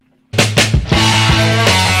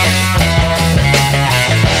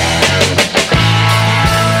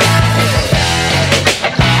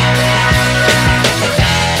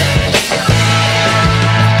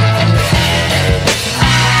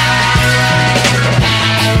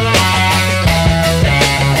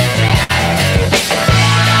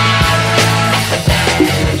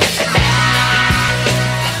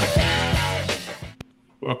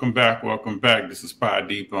Welcome back. This is Pod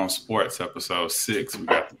Deep on Sports, episode 6. We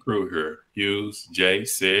got the crew here. Hughes, Jay,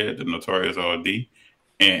 Sid, the Notorious OD.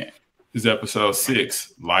 And this is episode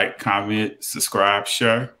 6. Like, comment, subscribe,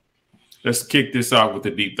 share. Let's kick this off with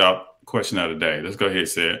the deep thought question of the day. Let's go ahead,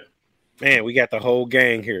 Sid. Man, we got the whole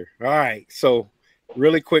gang here. All right. So,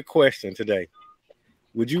 really quick question today.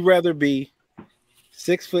 Would you rather be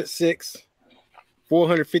 6'6",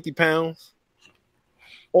 450 pounds,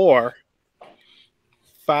 or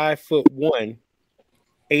 5'1",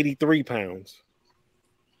 83 pounds?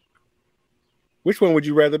 Which one would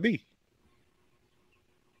you rather be?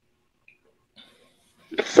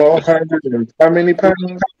 400 and how many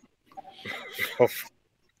pounds?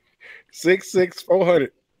 6'6",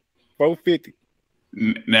 400, 450.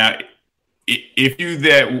 Now, if you're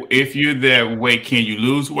that weight, can you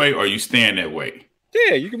lose weight or you staying that weight?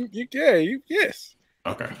 Yeah, you can. Yes.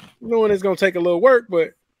 Okay. Knowing it's gonna take a little work,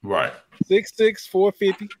 but right. 6'6",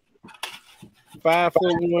 450,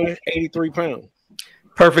 5'1", 83 pounds.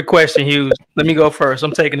 Perfect question, Hughes. Let me go first.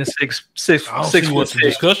 I'm taking the six. I don't see what the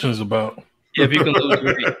discussion is about. Yeah, if you can lose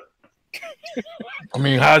weight.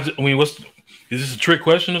 Is this a trick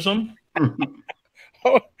question or something?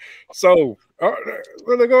 So,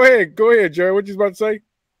 go ahead, Jerry. What you about to say?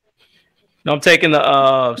 No, I'm taking the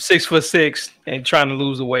 6'6" and trying to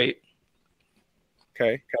lose the weight.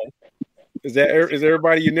 Okay. Is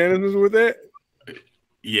everybody unanimous with that?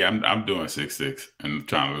 Yeah, I'm doing 6'6" and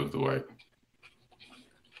trying to lose the weight.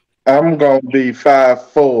 I'm gonna be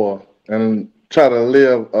 5'4" and try to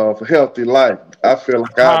live a healthy life. I feel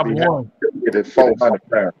like I'll be at 400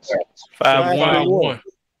 pounds. 5'1".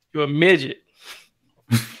 You're a midget.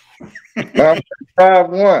 I'm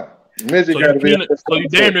 5'1". Midget got to be. So you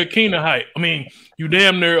damn near Keenan height. I mean, you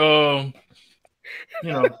damn near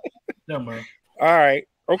never mind. All right.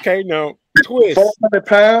 Okay, now twist. 400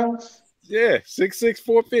 pounds? Yeah, 6'6",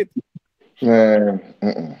 450.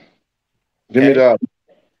 Man, give me that.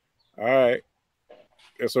 All right.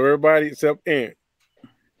 So everybody except Ant.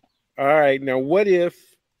 All right. Now, what if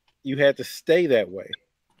you had to stay that way?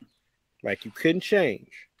 Like you couldn't change.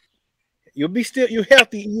 You're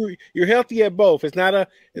healthy. You're healthy at both. It's not a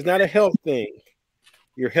health thing.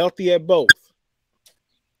 You're healthy at both,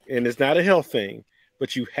 and it's not a health thing.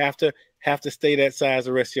 But you have to stay that size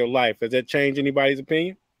the rest of your life. Does that change anybody's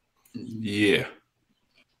opinion? Yeah.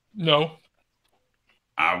 No.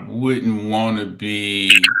 I wouldn't want to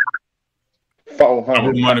be. 400. I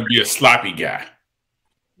wouldn't want to be a sloppy guy.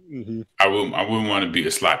 Mm-hmm. I wouldn't want to be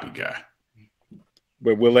a sloppy guy.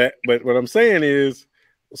 But But what I'm saying is,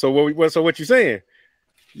 so what you saying?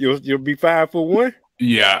 You'll be 5'1"?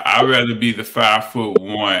 Yeah, I'd rather be the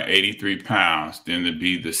 5'1", 83 pounds than to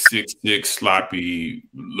be the 6'6" sloppy,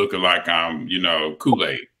 looking like I'm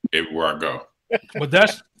Kool-Aid everywhere I go. But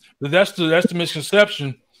that's the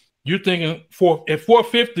misconception. You're thinking at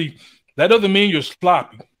 450, that doesn't mean you're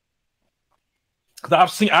sloppy. Because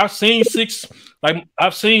I've seen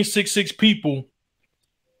 6'6" people,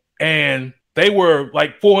 and they were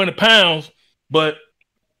like 400 pounds, but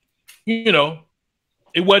it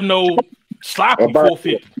wasn't no sloppy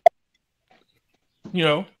 450.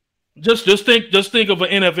 Just think of an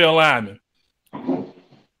NFL lineman.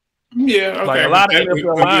 Yeah, okay. Like a lot of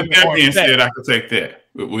NFL linemen. With that being said, I could take that.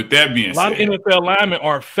 With that being said, a lot of NFL linemen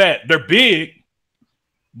are fat. They're big,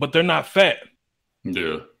 but they're not fat.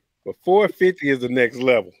 Yeah. But 450 is the next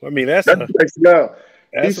level. I mean, that's the next level.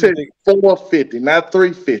 He said 450, not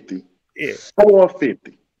 350. Yeah,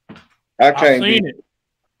 450. I can't seen be. it.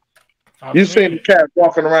 You seen the cat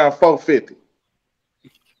walking around 450?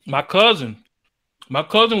 My cousin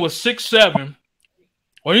was 6'7".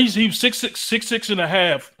 Well, he was 6'6" and a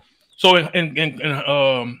half. So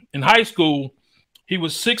in high school, he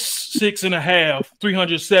was 6'6" and a half,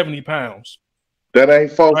 370 pounds. That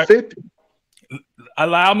ain't 450. Right?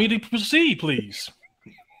 Allow me to proceed, please.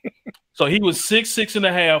 So he was 6'6" and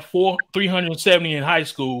a half, 370 in high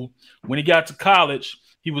school. When he got to college,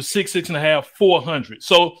 he was 6'6" and a half, 400.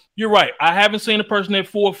 So you're right. I haven't seen a person at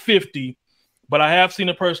 450, but I have seen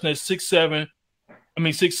a person at 6'6"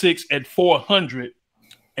 at 400,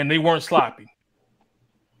 and they weren't sloppy.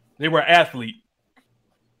 They were athlete.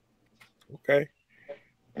 Okay.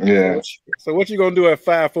 Yeah. So what you gonna do at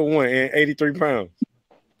 5'1" and 83 pounds?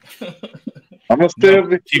 I'm gonna still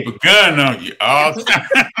keep a gun on you all the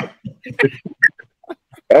time.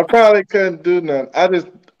 I probably couldn't do nothing.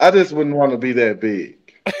 I just wouldn't want to be that big.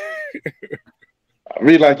 I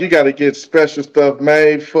mean, like you got to get special stuff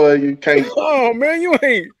made for you. Can't. Oh man, you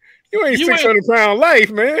ain't 600-pound life,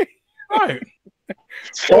 man. Right.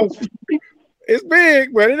 It's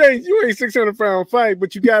big, but you ain't 600-pound fight.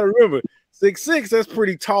 But you got to remember, 6'6", that's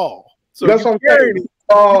pretty tall. So that's what I'm saying.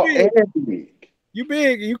 tall and big. You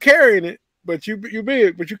big, you carrying it, but you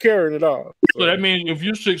big, but you carrying it all. So that means if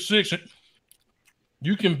you're 6'6",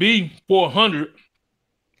 you can be 400,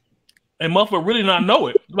 and motherfucker really not know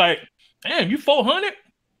it. Like, damn, you 400?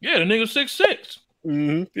 Yeah, the nigga 6'6".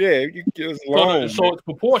 Mm-hmm. Yeah, you it's long. So it's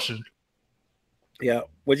proportion. Yeah.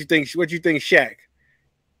 What you think? What you think, Shaq?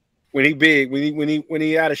 When he big, when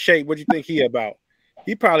he out of shape, what you think he about?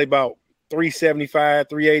 He probably about 375,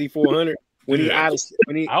 380, 400. When he out of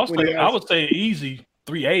I would say easy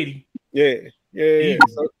 380. Yeah.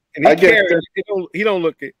 So, and he don't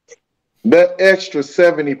look it. That extra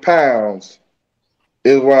 70 pounds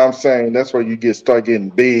is what I'm saying. That's where you start getting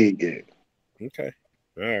big at. Okay.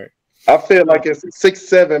 All right. I feel like it's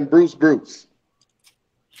 6'7" Bruce.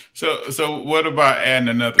 So what about adding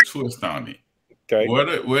another twist on it? Okay.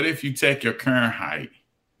 What if you take your current height,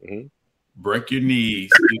 break your knees,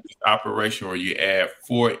 do this operation where you add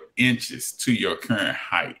 4 inches to your current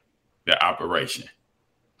height, the operation?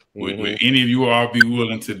 Would any of you all be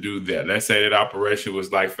willing to do that? Let's say that operation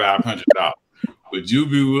was like $500. Would you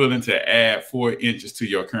be willing to add 4 inches to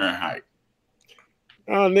your current height?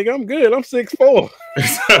 Oh, nigga, I'm good. I'm 6'4".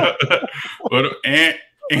 And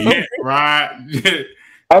Rod,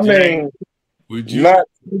 I mean, would you not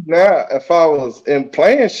if I was in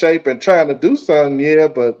playing shape and trying to do something, yeah,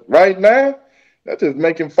 but right now, that's just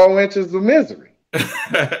making 4 inches of misery.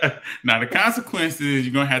 Now the consequences is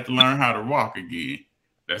you're gonna have to learn how to walk again.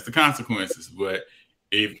 That's the consequences. But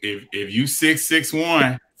if you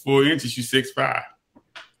 6'1", 4 inches, you 6'5".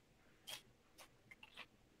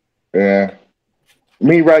 Yeah.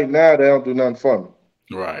 Me right now, they don't do nothing for me.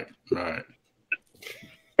 Right. Now,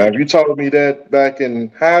 if you told me that back in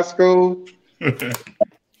high school,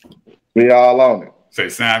 we all on it. Say,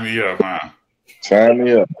 sign me up, huh? Sign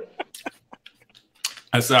me up.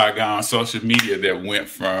 I saw a guy on social media that went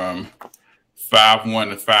from 5'1"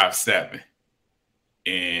 to 5'7",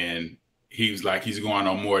 and he was like, he's going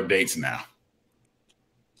on more dates now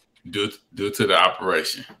due to the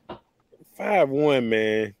operation. 5'1",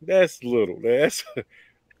 man, that's little. That's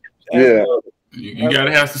yeah. Little. You got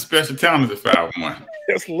to have some special talent at 5'1".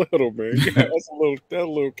 That's little, man. Yeah, that's a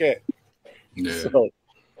little cat. Yeah. So,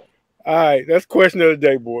 all right, that's question of the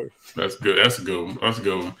day, boy. That's good. That's a good one.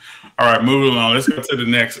 All right, moving along. Let's go to the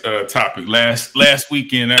next topic. Last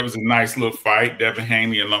weekend, that was a nice little fight, Devin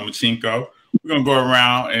Haney and Lomachenko. We're gonna go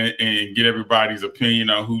around and get everybody's opinion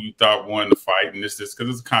on who you thought won the fight, and this is because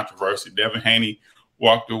it's a controversy. Devin Haney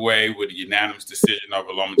walked away with a unanimous decision over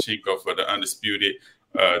Lomachenko for the undisputed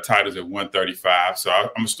titles at 135. So I'm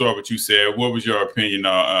gonna start with you, Sarah. What was your opinion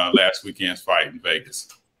on last weekend's fight in Vegas?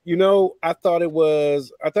 You know, I thought it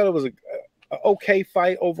was a okay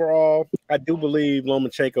fight overall. I do believe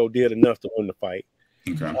Lomachenko did enough to win the fight.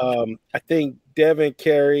 Okay. I think Devin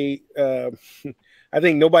carried. I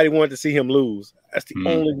think nobody wanted to see him lose. That's the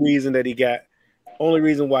only reason that he got. Only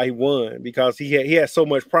reason why he won, because he had so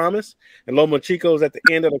much promise, and Lomachenko's at the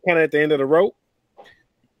end of the rope.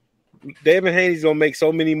 Devin Haney's gonna make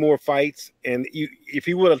so many more fights, and if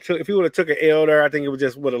he would have took an L there, I think it would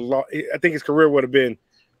just would have lost. I think his career would have been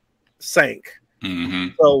sank.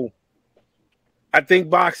 So I think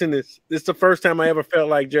boxing this is the first time I ever felt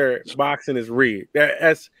like, Jared, boxing is rigged.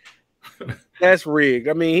 That's rigged.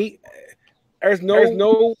 I mean, there's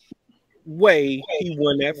no way he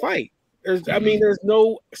won that fight. There's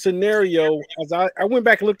no scenario. As I went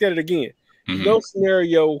back and looked at it again, no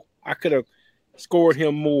scenario I could have scored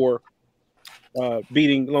him more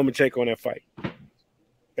beating Lomachenko in that fight.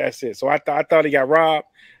 That's it. So I thought he got robbed,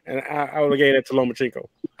 and I would have gave it to Lomachenko.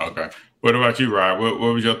 Okay. What about you, Rod? What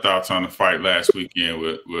was your thoughts on the fight last weekend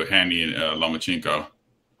with Haney and Lomachenko?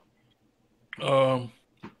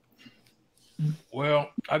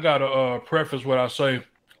 Well, I gotta preface what I say.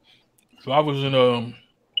 So I was in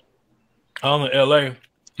LA,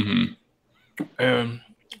 and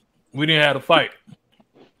we didn't have a fight.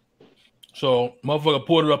 So motherfucker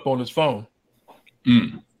pulled it up on his phone.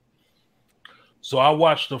 So I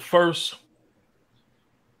watched the first,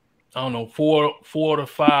 I don't know, four to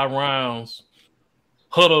 5 rounds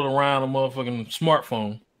huddled around a motherfucking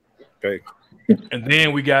smartphone. Okay. And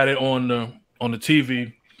then we got it on the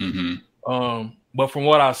TV. But from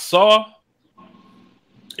what I saw,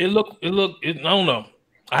 it looked. I don't know.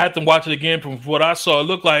 I had to watch it again. From what I saw, it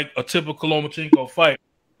looked like a typical Lomachenko fight,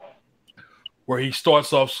 where he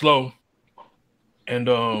starts off slow and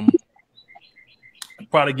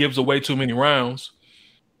probably gives away too many rounds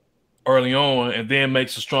early on, and then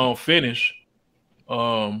makes a strong finish.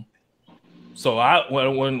 So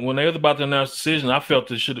when they was about to announce the decision, I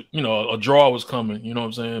felt it should, a draw was coming. You know what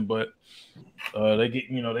I'm saying? But they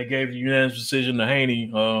gave the unanimous decision to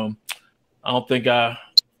Haney. I don't think I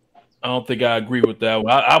agree with that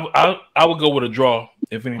one. I would go with a draw,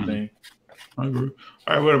 if anything. I agree.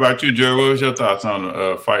 All right, what about you, Jerry? What was your thoughts on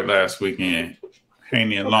the fight last weekend,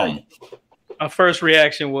 Haney and Loma? My first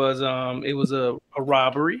reaction was it was a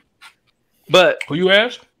robbery. But who you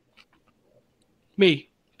asked? Me.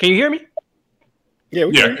 Can you hear me? Yeah,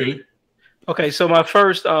 we can. Okay. Okay, so my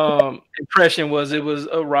first impression was it was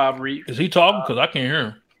a robbery. Is he talking? Because I can't hear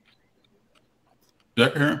him. I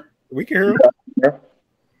can hear him. We can hear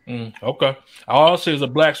him. Okay. All I'll say is a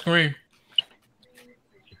black screen.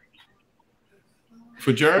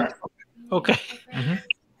 For Jared? Okay. Mm-hmm.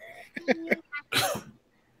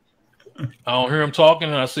 I don't hear him talking,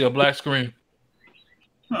 and I see a black screen.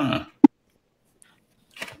 Huh.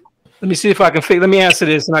 Let me see if I can fix. Let me answer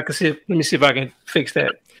this, and I can see. Let me see if I can fix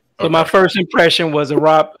that. So my first impression was I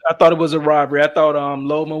thought it was a robbery. I thought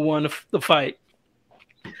Loma won the fight,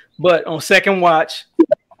 but on second watch,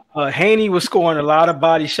 Haney was scoring a lot of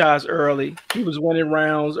body shots early. He was winning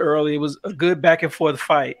rounds early. It was a good back and forth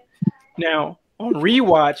fight. Now on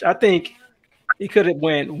rewatch, I think he could have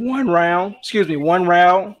went one round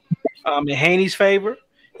in Haney's favor.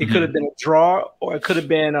 It could have been a draw, or it could have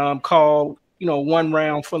been called, 1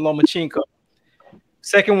 round for Lomachenko.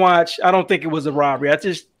 Second watch, I don't think it was a robbery. I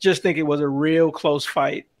just think it was a real close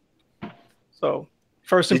fight. So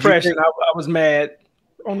first impression, I was mad.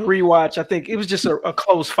 On the rewatch, I think it was just a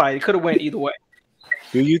close fight. It could have went either way.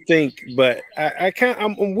 Do you think? But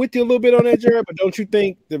I'm with you a little bit on that, Jared. But don't you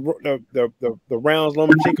think the rounds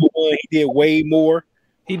Lomachenko won, he did way more?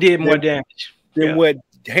 He did more damage than what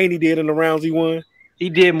Haney did in the rounds he won. He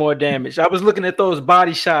did more damage. I was looking at those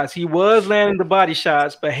body shots. He was landing the body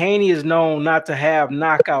shots, but Haney is known not to have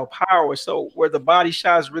knockout power. So were the body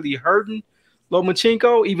shots really hurting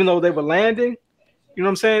Lomachenko, even though they were landing? You know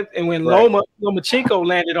what I'm saying? And when Lomachenko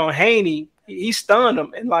landed on Haney, he stunned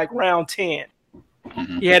him in like round 10.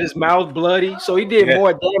 He had his mouth bloody, so he did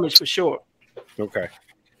more damage for sure. Okay.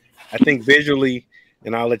 I think visually,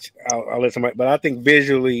 and I'll let somebody, but I think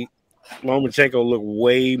visually, Lomachenko looked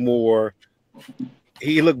way more.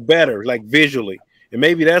 He looked better, like visually, and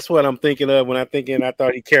maybe that's what I'm thinking of when I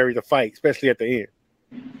thought he carried the fight, especially at the end.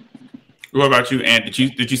 What about you, Ant?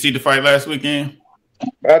 Did you see the fight last weekend?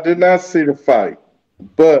 I did not see the fight,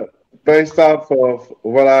 but based off of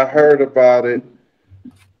what I heard about it,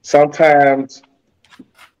 sometimes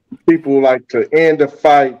people like to end the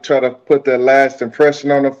fight, try to put their last impression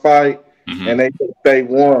on the fight, and they think they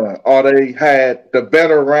won, or they had the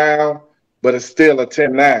better round, but it's still a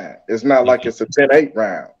 10-9. It's not like it's a 10-8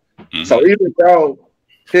 round. So even though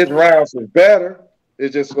his rounds was better, it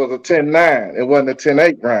just was a 10-9. It wasn't a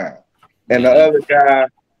 10-8 round. And the other guy,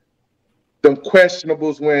 them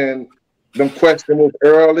questionables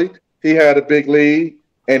early, he had a big lead,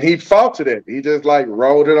 and he fought to that. He just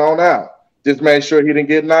rolled it on out. Just made sure he didn't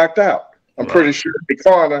get knocked out. I'm pretty sure in the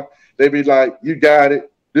corner, they'd be like, you got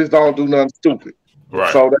it. Just don't do nothing stupid.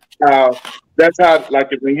 Right. So that's how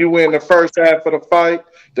when you win the first half of the fight,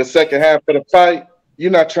 the second half of the fight, you're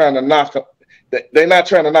not trying to knock them. They're not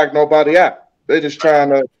trying to knock nobody out. They're just trying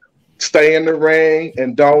to stay in the ring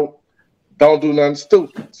and don't do nothing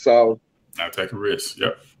stupid. So not take a risk.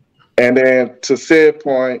 Yep. And then to said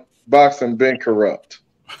point, boxing been corrupt.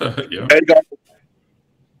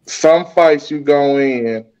 Some fights you go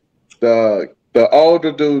in, the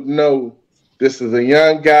older dude know this is a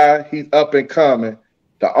young guy. He's up and coming.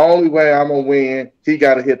 The only way I'm going to win, he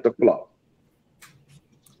got to hit the floor.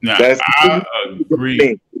 Now, I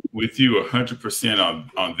agree with you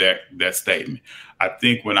 100% on that statement. I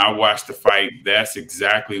think when I watched the fight, that's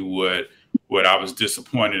exactly what I was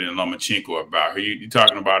disappointed in Lomachenko about. You're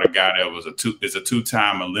talking about a guy that is a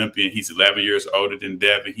two-time Olympian. He's 11 years older than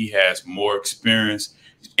Devin. He has more experience,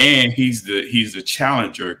 and he's the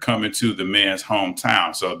challenger coming to the man's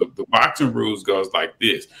hometown. So the boxing rules goes like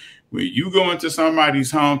this. When you go into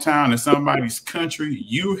somebody's hometown and somebody's country,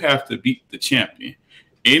 you have to beat the champion.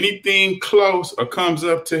 Anything close or comes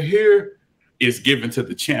up to here is given to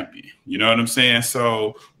the champion. You know what I'm saying?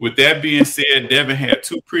 So with that being said, Devin had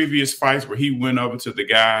 2 previous fights where he went over to the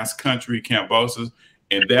guy's country, Cambosos,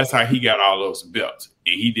 and that's how he got all those belts.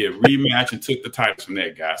 And he did rematch and took the titles from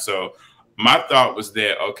that guy. So my thought was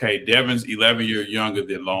that, okay, Devin's 11 years younger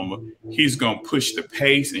than Loma. He's going to push the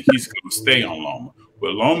pace and he's going to stay on Loma.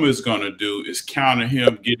 What Loma is going to do is counter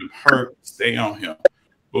him, get him hurt, stay on him.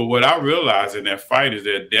 But what I realized in that fight is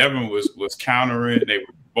that Devin was countering. They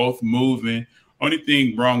were both moving. Only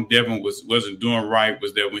thing wrong Devin wasn't doing right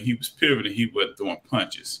was that when he was pivoting, he wasn't throwing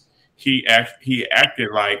punches. He acted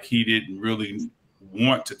like he didn't really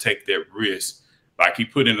want to take that risk. Like he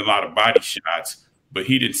put in a lot of body shots, but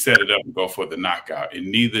he didn't set it up and go for the knockout,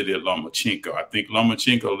 and neither did Lomachenko. I think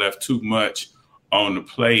Lomachenko left too much on the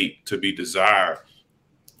plate to be desired,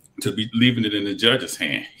 to be leaving it in the judge's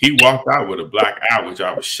hand. He walked out with a black eye, which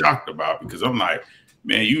I was shocked about because I'm like,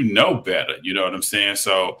 man, you know better. You know what I'm saying?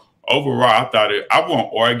 So overall, I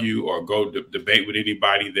won't argue or go debate with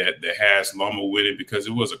anybody that has Loma with it because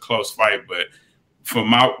it was a close fight. But from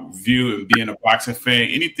my view and being a boxing fan,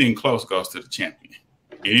 anything close goes to the champion.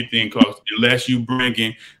 Anything close, unless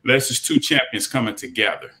it's two champions coming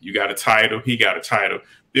together. You got a title, he got a title,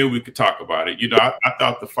 then we could talk about it. You know, I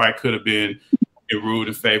thought the fight could have been ruled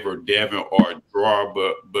in favor of Devin or a draw,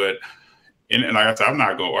 but and like I said, I'm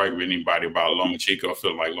not gonna argue with anybody about Lomachenko. I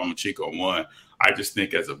feel like Lomachenko won. I just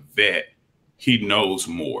think as a vet, he knows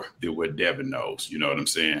more than what Devin knows. You know what I'm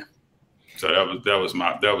saying? So that was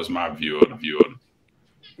my view of the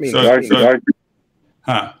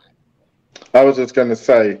Huh? I was just gonna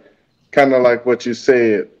say, kind of like what you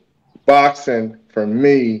said, boxing for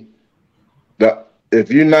me,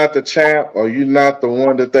 if you're not the champ or you're not the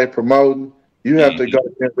one that they promoting, you have to go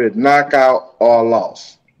in with knockout or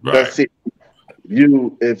loss. Right. That's it.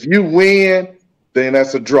 If you win, then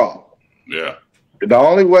that's a draw. Yeah. The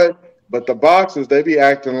only way, but the boxers, they be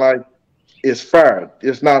acting like it's fair.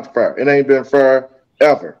 It's not fair. It ain't been fair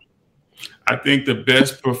ever. I think the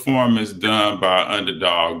best performance done by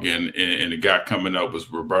underdog and the guy coming up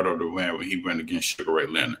was Roberto Duran when he went against Sugar Ray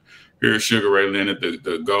Leonard. Here's Sugar Ray Leonard,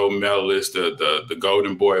 the gold medalist, the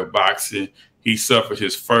golden boy of boxing. He suffered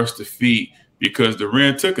his first defeat because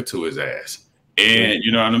Duran took it to his ass. And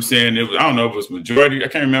you know what I'm saying? I don't know if it was majority. I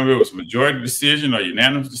can't remember if it was majority decision or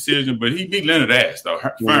unanimous decision, but he beat Leonard ass though,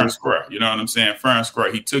 fair and square. You know what I'm saying? Fair and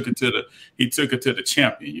square. He took it to the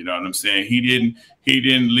champion. You know what I'm saying? He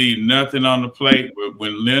didn't leave nothing on the plate. But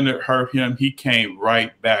when Leonard hurt him, he came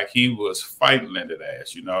right back. He was fighting Leonard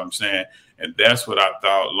ass. You know what I'm saying? And that's what I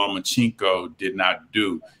thought Lomachenko did not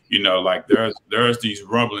do. You know, like there's these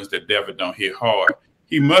rumblings that Devin don't hit hard.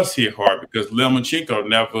 He must hit hard because Lomachenko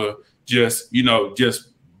never just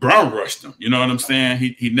brown rushed him. You know what I'm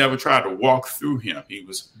saying? He never tried to walk through him.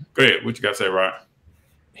 Go ahead. What you got to say, Ryan?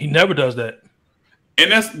 He never does that.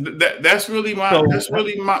 And that's really my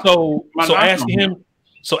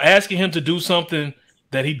asking him to do something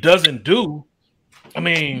that he doesn't do. I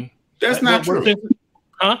mean, that's not true.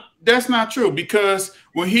 That's not true because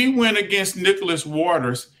when he went against Nicholas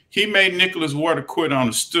Waters, he made Nicholas Waters quit on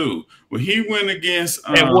the stool. When he went against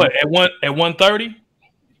at 130.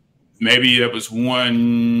 Maybe it was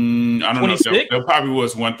one. I don't know. There probably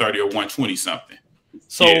was 130 or 120 something.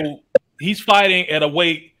 So he's fighting at a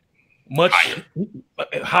weight much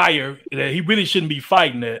higher that he really shouldn't be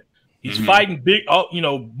fighting at. He's fighting big,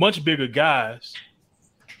 much bigger guys.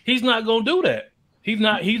 He's not going to do that. He's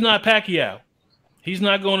not Pacquiao. He's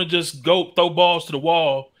not going to just go throw balls to the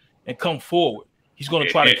wall and come forward. He's going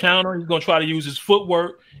to try to counter. He's going to try to use his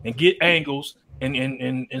footwork and get angles and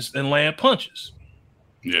land punches.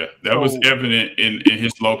 Yeah, that was evident in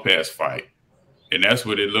his Lopez fight. And that's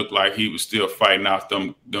what it looked like. He was still fighting off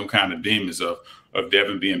them kind of demons of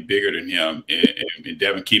Devin being bigger than him and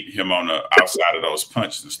Devin keeping him on the outside of those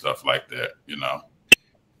punches and stuff like that, you know.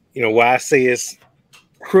 You know, why I say it's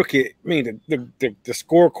crooked, I mean, the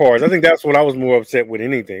scorecards, I think that's what I was more upset with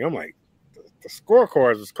anything. I'm like, the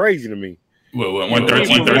scorecards was crazy to me. Well,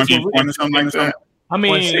 113 points or something like that? I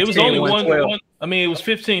mean, it was only one. I mean, it was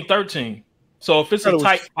 15-13. So if it's a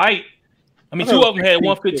tight fight, I mean, two of them had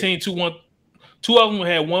 115, 2-1. Two of them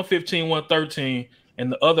had 115, 113,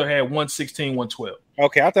 and the other had 116, 112.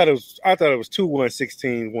 Okay, I thought it was 2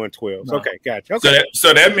 116, 112. No. Okay, gotcha. Okay.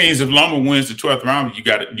 So that means if Loma wins the 12th round, you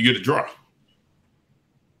get a draw.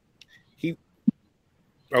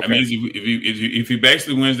 Okay. That means if he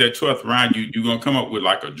basically wins that 12th round, you're gonna come up with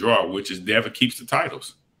like a draw, which is Devin keeps the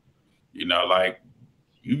titles. You know, like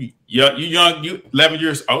you young, you 11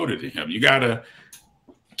 years older than him. You gotta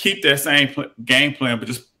keep that same game plan, but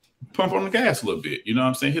just pump on the gas a little bit. You know what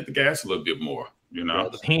I'm saying? Hit the gas a little bit more. You know,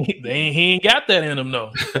 he ain't got that in him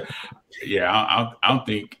though. Yeah, I don't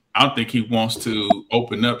think he wants to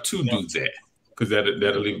open up to do that because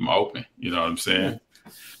that'll leave him open. You know what I'm saying?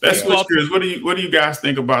 That's what's curious. What do you guys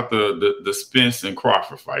think about the Spence and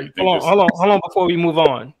Crawford fight? You think hold on before we move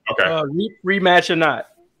on. Okay, rematch or not?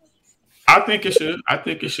 I think it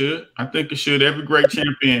should. Every great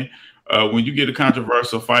champion, when you get a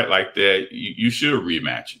controversial fight like that, you should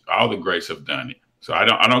rematch. All the greats have done it. So I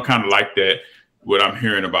don't kind of like that. What I'm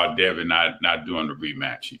hearing about Devin not doing the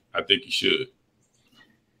rematch. I think he should.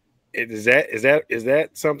 Is that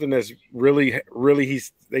something that's really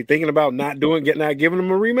they thinking about not giving him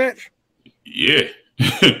a rematch? Yeah.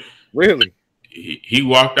 Really? he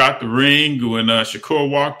walked out the ring when Shakur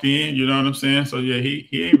walked in. You know what I'm saying? So yeah, he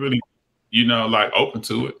ain't really like open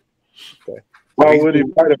to it. Okay. Why would he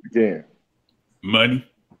fight him again? Money.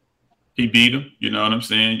 He beat him. You know what I'm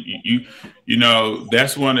saying? You know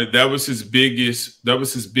that was his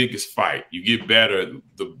biggest fight. You get better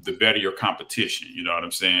the better your competition. You know what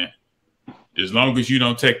I'm saying? As long as you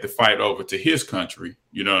don't take the fight over to his country,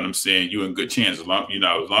 you know what I'm saying, you're in good chance. As long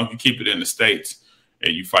as you keep it in the States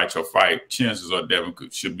and you fight your fight, chances are Devin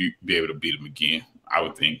should be able to beat him again. I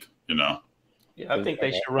would think, Yeah, I think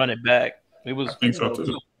they should run it back. It was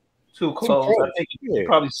too close. I think it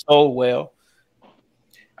probably sold well.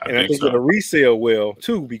 And I think it'll resell well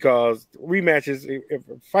too, because rematches, if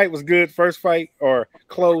a fight was good first fight or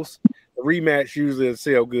close, the rematch usually will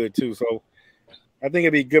sell good too. So I think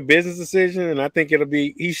it'd be a good business decision, and I think it'll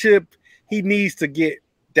be he needs to get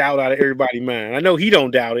doubt out of everybody's mind. I know he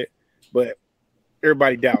don't doubt it, but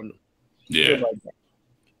everybody doubting him. Yeah.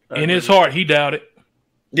 In his heart, he doubted.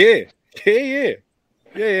 Yeah.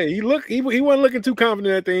 He wasn't looking too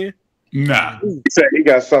confident at the end. Nah. He said he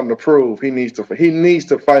got something to prove. He needs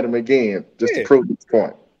to fight him again just to prove his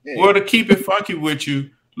point. Yeah. Well, to keep it funky with you,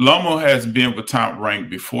 Lomo has been with Top Rank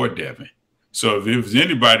before Devin. So if it was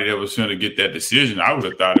anybody that was going to get that decision, I would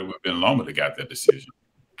have thought it would have been Loma that got that decision.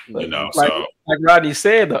 But like Rodney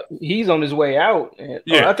said, he's on his way out. And,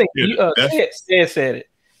 I think said it.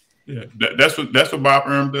 Yeah, that's what Bob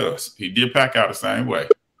Erm does. He did pack out the same way.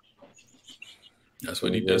 That's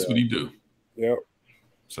what he do. Yep.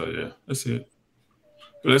 So yeah, that's it.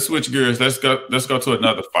 But let's switch gears. Let's go to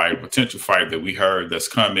another fight, potential fight that we heard that's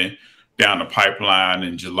coming down the pipeline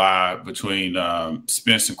in July between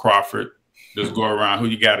Spence and Crawford. Just go around. Who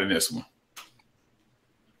you got in this one?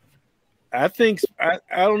 I think I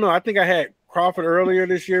don't know. I think I had Crawford earlier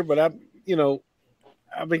this year, but I've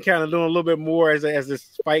been kind of doing a little bit more as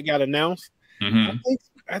this fight got announced. Mm-hmm.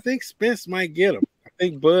 I think Spence might get him.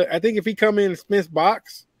 I think if he come in Spence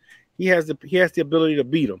box, he has the ability to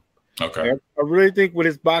beat him. Okay. I really think with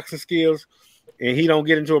his boxing skills, and he don't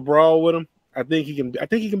get into a brawl with him, I think he can beat him. I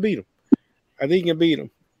think he can beat him.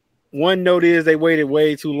 One note is they waited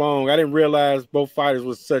way too long. I didn't realize both fighters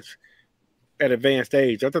was such at advanced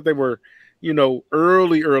age. I thought they were,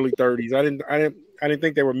 early 30s. I didn't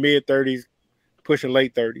think they were mid 30s, pushing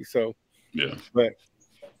late 30s. So yeah, but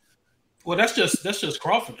that's just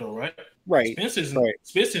Crawford though, right? Right. Spence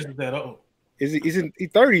isn't that old. He's in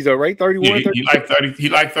 30s though, right? 31. Yeah, he like 30. He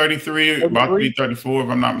like 33, about to be 34, if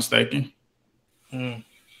I'm not mistaken.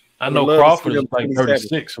 I know Crawford is like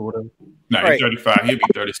 36 or whatever. No, he's 35. He'll be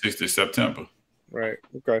 36 this September. Right.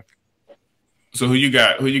 Okay. So who you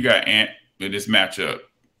got, Ant, in this matchup?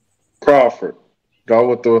 Crawford. I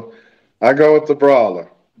go with the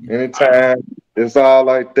brawler. Anytime it's all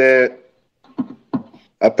like that,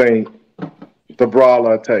 I think the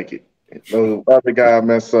brawler will take it. The other guy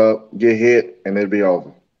mess up, get hit, and it'll be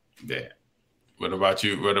over. Yeah. What about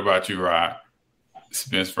you, Rod?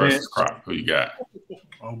 Spence versus Crawford. Who you got?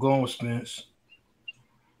 I'm going with Spence.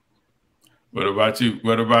 What about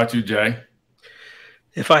you, Jay?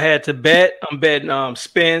 If I had to bet, I'm betting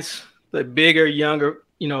Spence, the bigger, younger,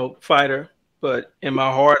 fighter. But in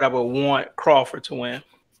my heart, I would want Crawford to win.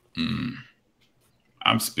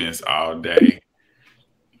 I'm Spence all day.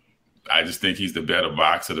 I just think he's the better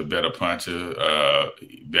boxer, the better puncher,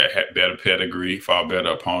 better pedigree, far better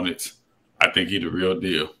opponents. I think he's the real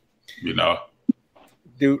deal.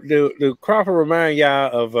 Do Crawford remind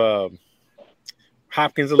y'all of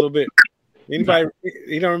Hopkins a little bit? Anybody?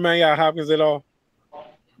 He don't remind y'all of Hopkins at all?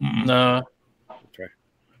 No. Okay.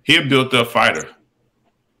 He a built-up fighter,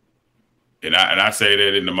 and I say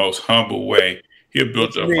that in the most humble way. He a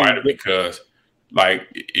built-up fighter because, like,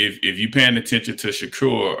 if you're paying attention to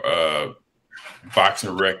Shakur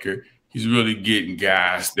boxing record, he's really getting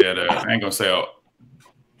guys that I ain't gonna say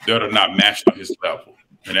that are not matched on his level,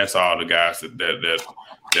 and that's all the guys that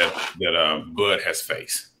Bud has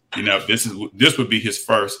faced. This would be his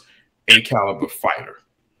first A caliber fighter.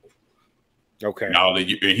 Okay. And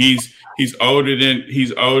he's older than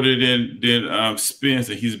Spence,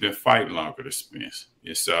 and he's been fighting longer than Spence.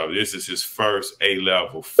 And so this is his first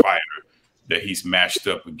A-level fighter that he's matched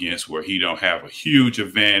up against, where he don't have a huge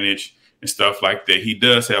advantage and stuff like that. He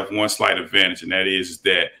does have one slight advantage, and that is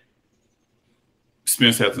that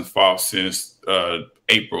Spence hasn't fought since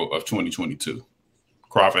April of 2022.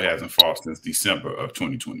 Crawford hasn't fought since December of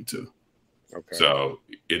 2022. Okay. So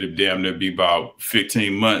it'll damn near be about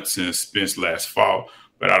 15 months since Spence last fought,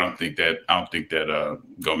 but I don't think that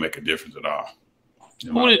gonna make a difference at all.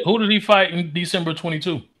 Who did he fight in December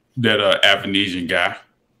 22? That Avanesian guy,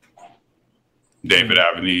 David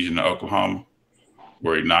Avanesian in Oklahoma.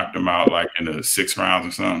 where he knocked him out like in the 6 rounds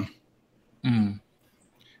or something.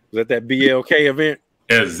 Was that BLK event?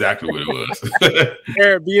 That's exactly what it was.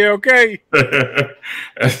 Yeah, BLK.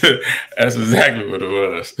 That's exactly what it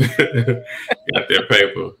was. Got that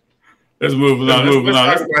paper. Let's move along. Let's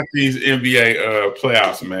talk about these NBA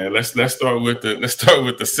playoffs, man. Let's start with the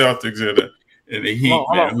Celtics and the Heat,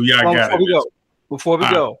 man. Who y'all got? Before we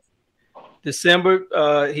go,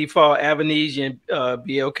 December he fought Avanesyan and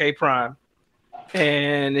BLK Prime,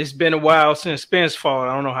 and it's been a while since Spence fought.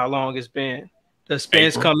 I don't know how long it's been. Does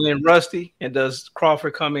Spence come in rusty, and does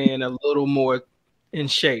Crawford come in a little more in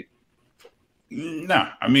shape? No,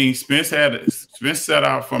 I mean Spence set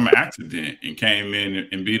out from an accident and came in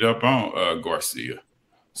and beat up on Garcia.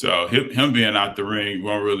 So him being out the ring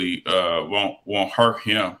won't really won't hurt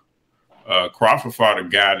him. Crawford fought a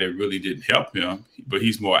guy that really didn't help him, but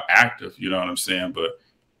he's more active. You know what I'm saying? But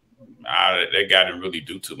that guy didn't really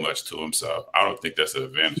do too much to him, so I don't think that's an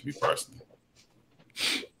advantage to me personally.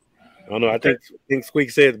 I don't know. I think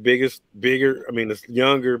Squeak said bigger. I mean, this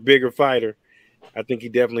younger, bigger fighter. I think he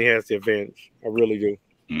definitely has the advantage. I really do.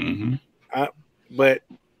 Mm-hmm. But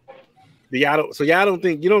y'all don't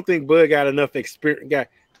think Bud got enough experience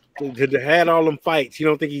to had all them fights? You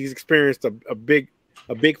don't think he's experienced a big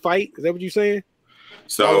fight? Is that what you're saying?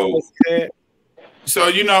 So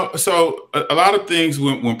a lot of things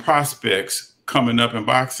when prospects coming up in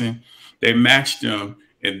boxing, they match them.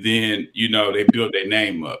 And then, they build their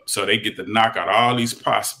name up. So they get to knock out all these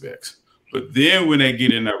prospects. But then when they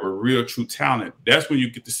get in there with real true talent, that's when you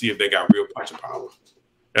get to see if they got real punching power.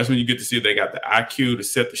 That's when you get to see if they got the IQ to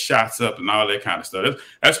set the shots up and all that kind of stuff.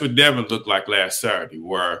 That's what Devin looked like last Saturday,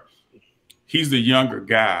 where he's the younger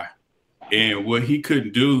guy. And what he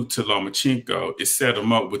couldn't do to Lomachenko is set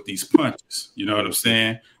him up with these punches. You know what I'm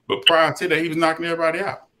saying? But prior to that, he was knocking everybody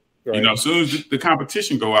out. Right. As soon as the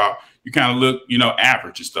competition go out, you kind of look,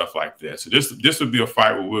 average and stuff like that. So this would be a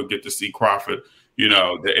fight where we'll get to see Crawford,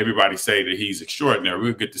 that everybody say that he's extraordinary.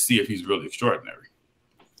 We'll get to see if he's really extraordinary.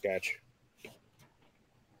 Gotcha.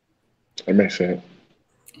 That makes sense.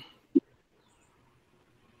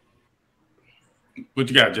 What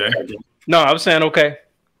you got, Jay? No, I was saying okay.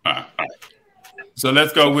 All right. So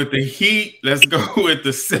let's go with the Heat. Let's go with the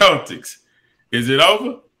Celtics. Is it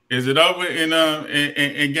over? Is it over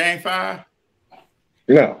in Game 5?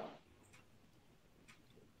 No.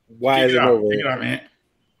 Why is it over? Man.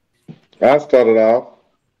 I started off.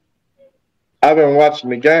 I've been watching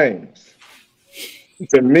the games.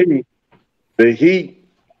 To me, the Heat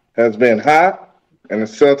has been hot and the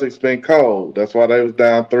Celtics been cold. That's why they was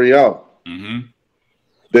down 3-0. Mm-hmm.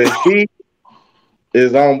 The Heat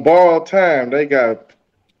is on borrowed time. They got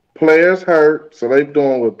players hurt, so they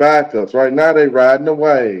doing with backups. Right now, they riding the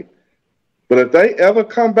wave. But if they ever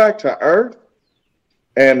come back to earth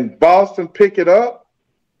and Boston pick it up,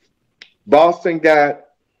 Boston got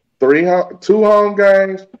 2 home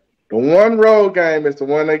games. The one road game is the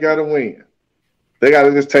one they got to win. They got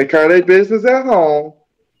to just take care of their business at home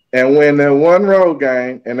and win that one road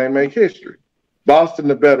game, and they make history. Boston,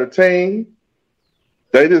 the better team.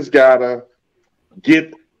 They just got to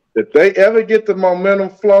if they ever get the momentum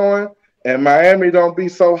flowing and Miami don't be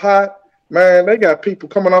so hot, man, they got people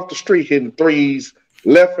coming off the street hitting threes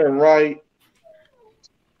left and right.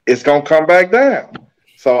 It's going to come back down.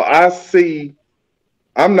 So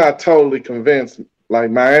I'm not totally convinced,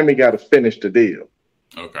 like Miami got to finish the deal.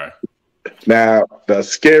 Okay. Now, the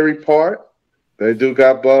scary part, they do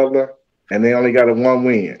got Butler, and they only got a 1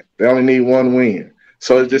 win. They only need 1 win.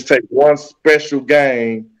 So it just takes one special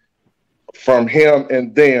game from him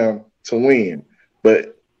and them to win.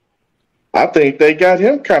 But I think they got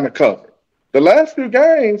him kind of covered. The last few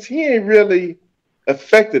games, he ain't really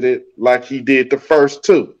affected it like he did the first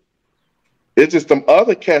 2. It's just them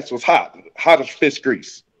other cats was hot as fish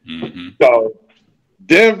grease. Mm-hmm. So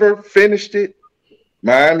Denver finished it.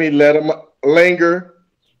 Miami let them linger.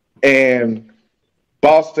 And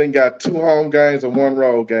Boston got 2 home games and 1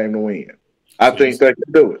 road game to win. I think they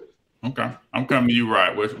can do it. Okay. I'm coming to you,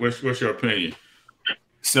 right. What's your opinion?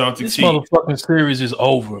 Celtics. This motherfucking series is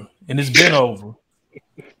over, and it's been over.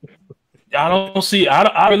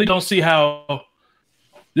 I really don't see how.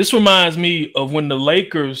 This reminds me of when the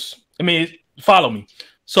Lakers. Follow me.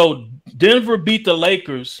 So Denver beat the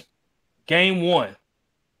Lakers game 1,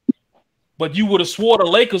 but you would have swore the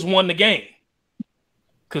Lakers won the game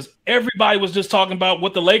because everybody was just talking about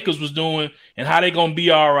what the Lakers was doing and how they gonna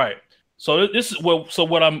be all right. So this is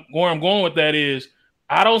where I'm going with that is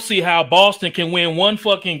I don't see how Boston can win 1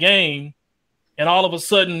 fucking game and all of a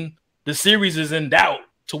sudden the series is in doubt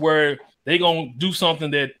to where they gonna do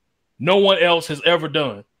something that no one else has ever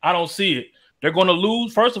done. I don't see it. They're going to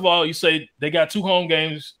lose. First of all, you say they got 2 home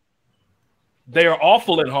games. They are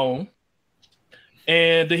awful at home.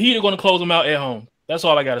 And the Heat are going to close them out at home. That's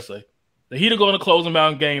all I got to say. The Heat are going to close them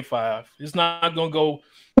out in Game 5. It's not going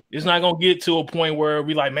to get to a point where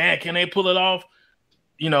we like, man, can they pull it off?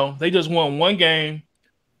 They just won 1 game.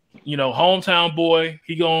 Hometown boy,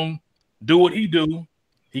 he going to do what he do.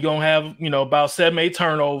 He going to have, about 7-8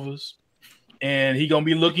 turnovers. And he going to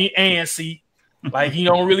be looking antsy. Like he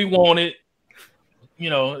don't really want it.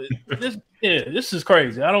 This is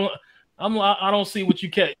crazy. I don't see what you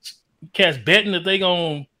cats betting that they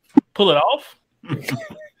gonna pull it off.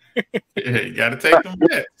 You gotta take them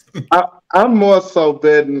bets. I'm more so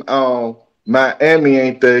betting on Miami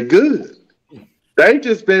ain't that good. They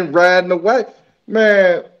just been riding away.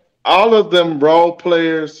 Man, all of them role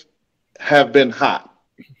players have been hot.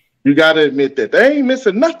 You gotta admit that. They ain't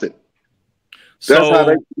missing nothing. That's how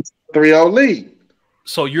they 3-0 lead.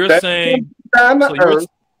 So you're saying down to earth,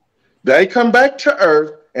 they come back to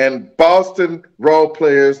earth, and Boston role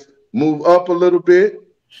players move up a little bit,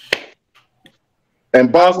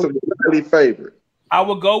 and Boston is really favored. I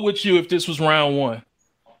would go with you if this was round 1.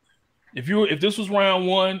 If this was round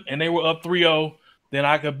 1 and they were up 3-0, then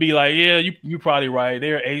I could be like, yeah, you're probably right.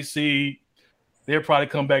 They're AC. They'll probably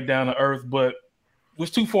come back down to earth, but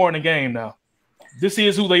it's too far in the game now. This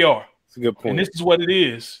is who they are. That's a good point. And this is what it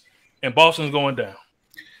is. And Boston's going down.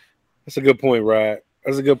 That's a good point, Rod.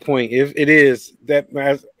 That's a good point. If it is that,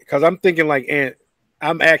 because I'm thinking like Ant,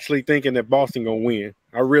 I'm actually thinking that Boston gonna win.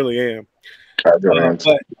 I really am. But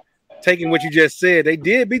taking what you just said, they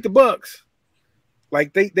did beat the Bucks.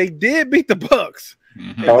 Like they did beat the Bucks.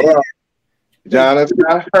 Mm-hmm. Giannis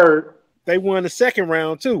got hurt. They won the second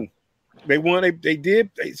round too. They won. They did.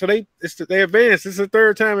 They advanced. This is the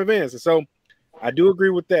 3rd time advancing. So I do agree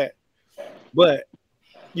with that. But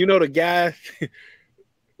the guy.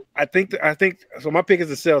 I think so. My pick is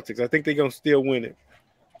the Celtics. I think they're gonna still win it.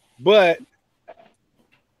 But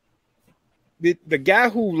the guy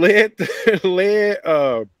who led,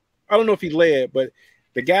 I don't know if he led, but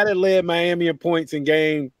the guy that led Miami in points in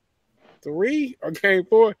Game 3 or Game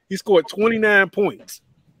 4, he scored 29 points.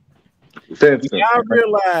 I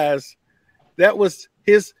realized that was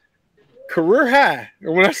his career high.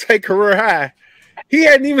 And when I say career high, he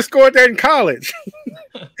hadn't even scored that in college.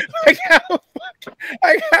 How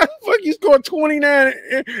the fuck you scored 29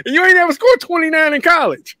 and you ain't ever scored 29 in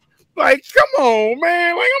college? Like, come on,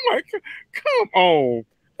 man. Like, I'm like, come on.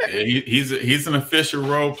 Yeah, he's an official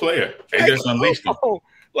role player. They just unleashed him.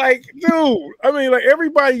 Like, dude, I mean, like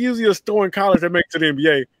everybody usually a star in college that makes it to the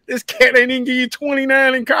NBA. This cat ain't even give you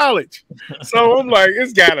 29 in college. So I'm like,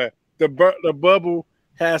 it's gotta the bubble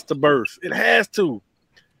has to burst. It has to.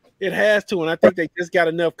 It has to, and I think they just got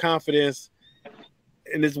enough confidence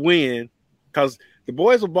in this win because the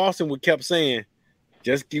boys of Boston would kept saying,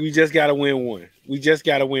 we just got to win one. We just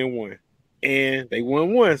got to win one, and they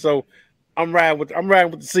won one. So I'm riding with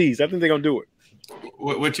the C's. I think they're gonna do it.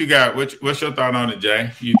 What you got? What's your thought on it,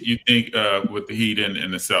 Jay? You think with the Heat and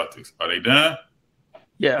the Celtics, are they done?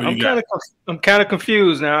 Yeah, I'm kind of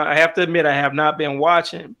confused now. I have to admit I have not been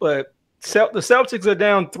watching, but the Celtics are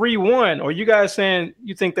down 3-1. Are you guys saying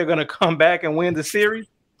you think they're going to come back and win the series?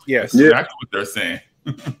 Yes. That's exactly what they're saying.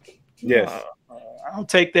 Yes. I'll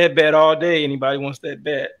take that bet all day. Anybody wants that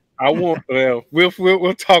bet? I won't. Well,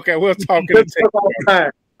 we'll talk. We'll talk.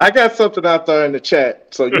 I got something out there in the chat,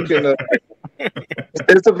 so you can.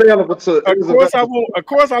 It's available to. Of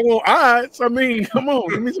course, I want odds. I mean, come on,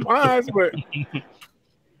 give me some odds. But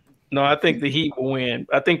no, I think the Heat will win.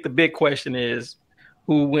 I think the big question is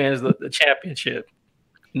who wins the championship.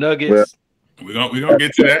 Nuggets. We're gonna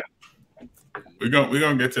get to that. We're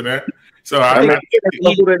gonna get to that. So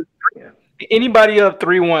anybody up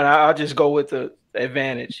 3-1, I'll just go with the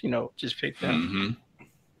advantage. Just pick them. Mm-hmm.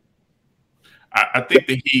 I think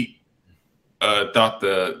the Heat thought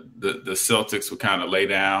the Celtics would kind of lay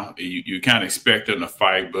down. You kind of expect them to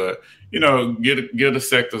fight, but give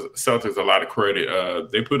the Celtics a lot of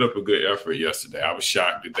credit. They put up a good effort yesterday. I was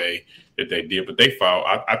shocked that they did, but they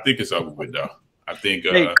fought. I think it's over with though. I think.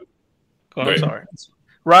 I'm sorry.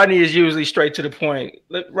 Rodney is usually straight to the point.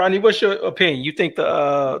 Rodney, what's your opinion? You think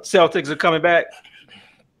the Celtics are coming back?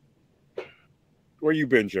 Where you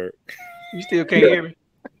been, jerk? You still can't hear me?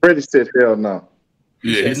 Freddie said hell no.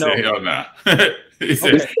 Yeah, he said hell no. He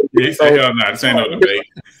said hell no. This ain't no debate.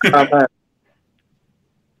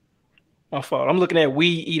 My fault. I'm looking at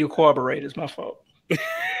weed eater carburetors. My fault.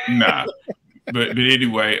 Nah. But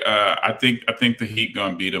anyway, I think the Heat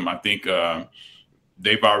gonna beat them. I think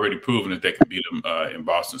they've already proven that they can beat them in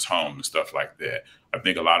Boston's home and stuff like that. I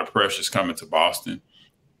think a lot of pressure is coming to Boston.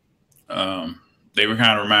 they were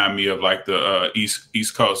kind of remind me of like the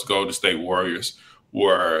East Coast Golden State Warriors,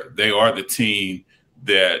 where they are the team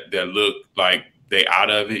that look like they out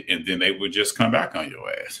of it, and then they would just come back on your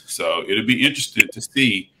ass. So it'll be interesting to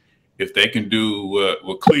see if they can do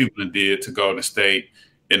what Cleveland did to Golden State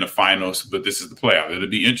in the finals, but this is the playoff. It'll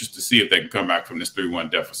be interesting to see if they can come back from this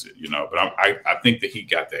 3-1 deficit, But I think that he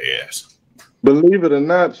got their ass. Believe it or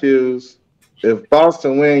not, Hughes, if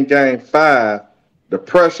Boston win Game 5, the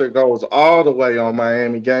pressure goes all the way on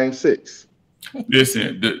Miami Game 6.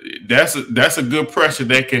 Listen, that's a good pressure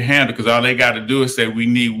they can handle because all they got to do is say we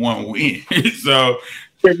need one win. So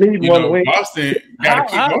they need one win. Boston got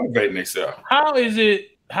to keep motivating themselves. How is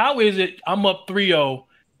it? I'm up 3-0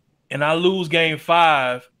 and I lose Game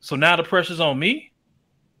 5, so now the pressure's on me.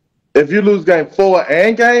 If you lose Game 4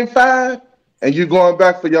 and Game 5, and you going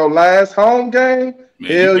back for your last home game,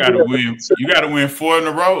 you gotta win. You gotta win 4 in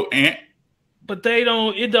a row, and. But they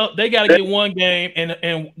don't. They got to get one game, and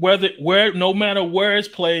no matter where it's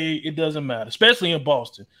played, it doesn't matter. Especially in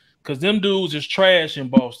Boston, because them dudes is trash in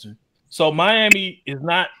Boston. So Miami is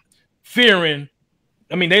not fearing.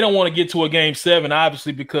 I mean, they don't want to get to a Game 7,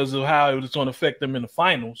 obviously, because of how it's going to affect them in the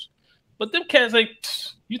finals. But them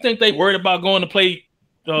cats, you think they worried about going to play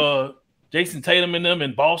Jason Tatum and them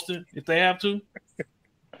in Boston if they have to?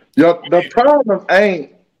 The problem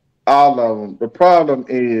ain't all of them. The problem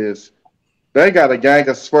is. They got a gang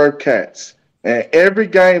of swerve cats. And every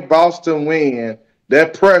game Boston win,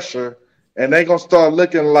 that pressure, and they going to start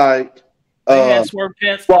looking like... They had swerve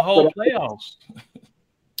cats the whole playoffs.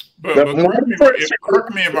 but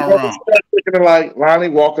correct me if I'm wrong. Looking like Lonnie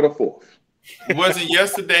Walker the fourth. Wasn't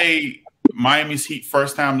yesterday Miami's Heat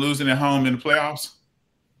first time losing at home in the playoffs?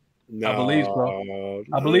 No, I believe so.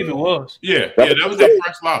 I believe it was. Yeah, that was their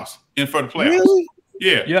first loss for the playoffs. Really?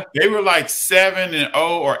 Yeah. They were like 7-0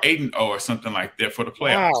 or 8-0 or something like that for the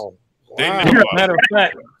playoffs. Wow. Matter of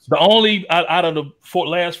fact, the only out of the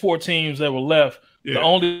last 4 teams that were left, the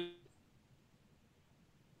only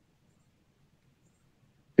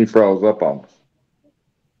he froze up on us.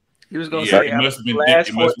 He was going to say it must have been last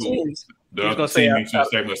 4 teams. The other team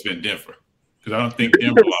must have been Denver, because I don't think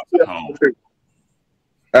Denver lost at home.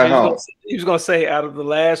 He was going to say out of the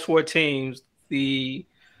last 4 teams, the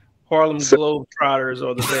Harlem Globetrotters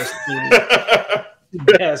are the best team in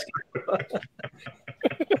basketball.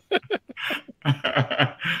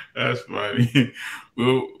 That's funny.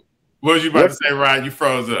 Well, what was you about to say, Ryan? You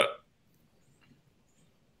froze up.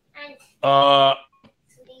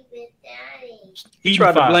 Eating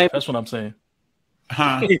 5. That's what I'm saying.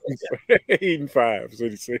 Huh? Eating 5. That's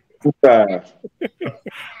what he said. 5.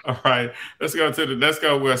 All right. Let's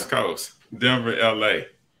go West Coast. Denver, LA.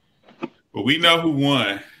 Well, we know who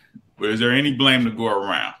won. But is there any blame to go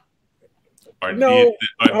around? Or did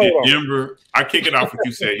Denver? I kick it off what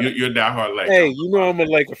you said. You're a diehard Laker. Hey, you know I'm a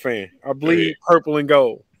Laker fan. I bleed purple and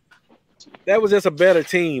gold. That was just a better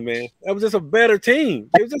team, man. That was just a better team.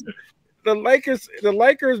 It was just the Lakers. The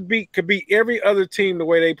Lakers could beat every other team the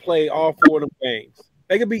way they play all 4 of them games.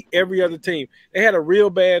 They could beat every other team. They had a real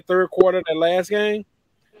bad third quarter that last game.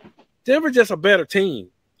 Denver's just a better team.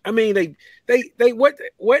 I mean, they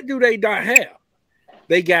what do they not have?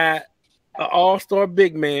 They got an all-star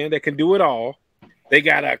big man that can do it all. They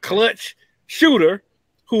got a clutch shooter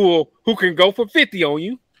who can go for 50 on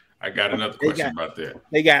you. I got another question about that.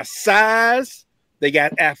 They got size. They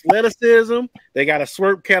got athleticism. They got a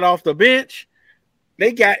swerve cat off the bench.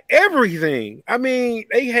 They got everything. I mean,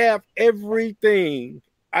 they have everything.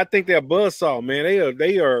 I think they're a buzzsaw, man.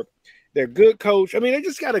 They're good coach. I mean, they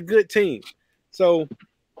just got a good team. So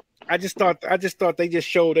I just thought they just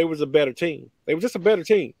showed they was a better team. They were just a better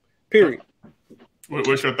team. Period.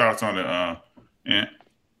 What's your thoughts on it, Ant?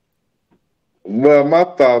 Well, my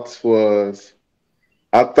thoughts was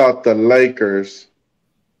I thought the Lakers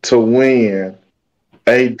to win,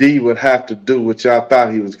 AD would have to do what y'all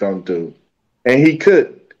thought he was going to do. And he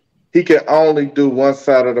couldn't. He could only do one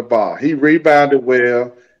side of the ball. He rebounded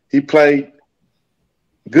well. He played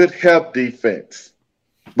good help defense.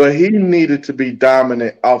 But he needed to be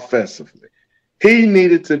dominant offensively. He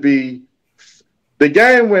needed to be – the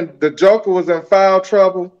game when the Joker was in foul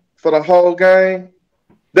trouble for the whole game,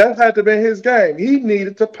 that had to be his game. He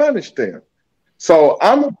needed to punish them. So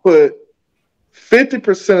I'm going to put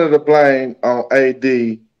 50% of the blame on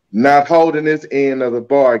AD not holding his end of the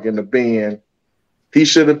bargain of being – he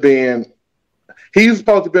should have been – he's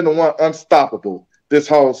supposed to have been the one unstoppable this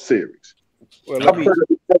whole series. Well, I put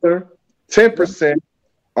another 10%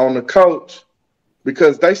 on the coach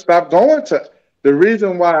because they stopped going to – the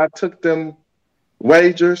reason why I took them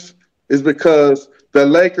wagers is because the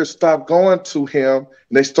Lakers stopped going to him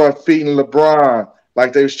and they start feeding LeBron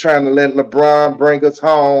like they was trying to let LeBron bring us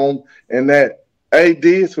home, and that AD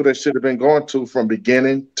is who they should have been going to from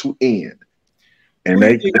beginning to end. And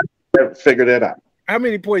they figured that out. How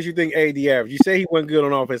many points you think AD averaged? You say he wasn't good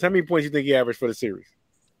on offense. How many points you think he averaged for the series?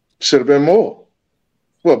 Should have been more.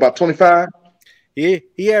 What, about 25? Yeah,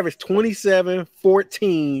 he averaged 27,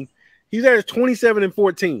 14. He's averaged 27 and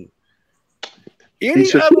 14.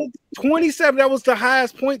 Any other 27, that was the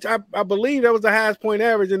highest point. I believe that was the highest point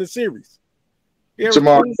average in the series.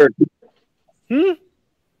 Jamal Murray.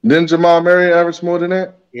 Didn't Jamal Murray average more than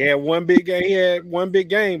that? Yeah, one big game. He had one big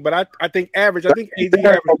game, but I think average. I think AD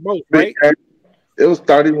averaged most, right? It was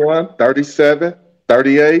 31, 37,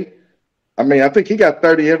 38. I mean, I think he got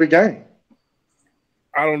 30 every game.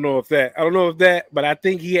 I don't know if that, but I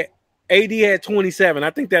think AD had 27.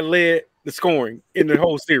 I think that led the scoring in the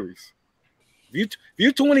whole series. If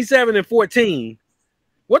you 27 and 14,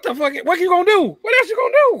 what the fuck? What you gonna do? What else you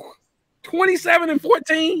gonna do? 27 and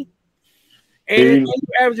 14, and you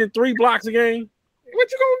averaging 3 blocks a game. What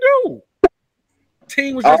you gonna do?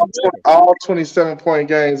 Team was just all 27-point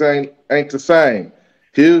games ain't the same.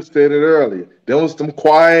 Hughes said it earlier. There was some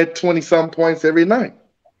quiet 20-some points every night.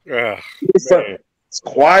 It's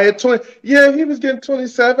quiet 20. Yeah, he was getting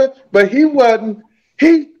 27, but he wasn't.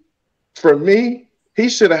 For me, he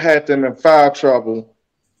should have had them in foul trouble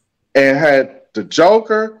and had the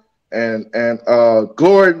Joker and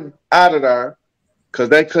Gordon out of there because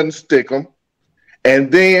they couldn't stick them. And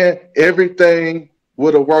then everything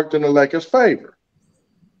would have worked in the Lakers' favor.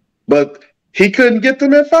 But he couldn't get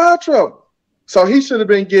them in foul trouble. So he should have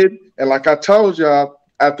been getting, and like I told y'all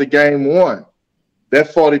after game 1,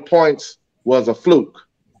 that 40 points was a fluke.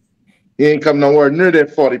 He ain't come nowhere near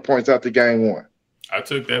that 40 points after game 1. I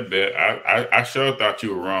took that bet. I sure thought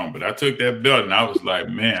you were wrong, but I took that bet and I was like,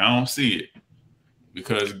 man, I don't see it.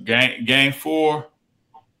 Because game 4,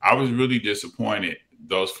 I was really disappointed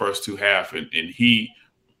those first 2 halves. And he,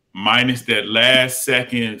 minus that last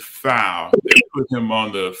second foul that put him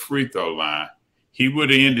on the free throw line, he would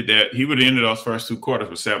have ended that. He would have ended those first 2 quarters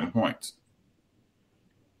with 7 points.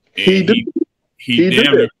 And he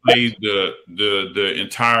damn near played the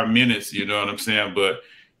entire minutes. You know what I'm saying? But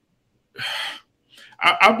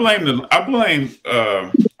I blame the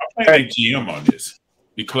GM on this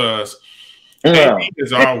because he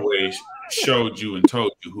has always showed you and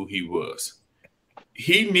told you who he was.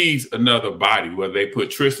 He needs another body, whether they put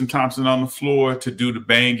Tristan Thompson on the floor to do the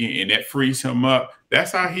banging and that frees him up.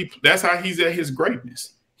 That's how he's at his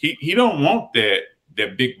greatness. He don't want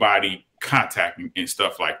that big body contacting and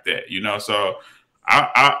stuff like that, you know. So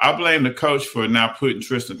I blame the coach for not putting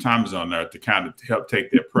Tristan Thompson on there to kind of help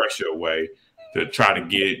take that pressure away to try to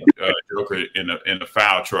get Joker in the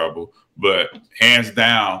foul trouble. But hands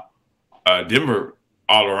down, Denver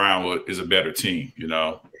all around is a better team, you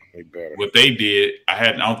know. What they did,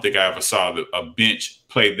 I don't think I ever saw a bench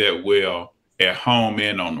play that well at home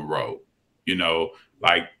and on the road. You know,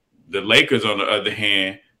 like the Lakers, on the other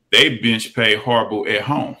hand, they bench play horrible at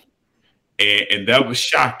home. And that was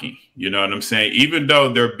shocking. You know what I'm saying? Even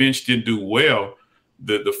though their bench didn't do well,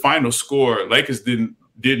 the final score, Lakers didn't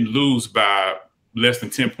lose by less than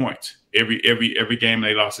 10 points. Every game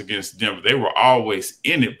they lost against Denver, they were always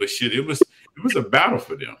in it. But shit, it was a battle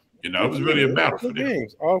for them. You know, it was really a battle for them.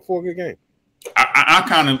 Games, all 4 good games. I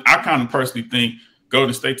kind of personally think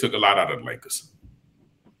Golden State took a lot out of the Lakers.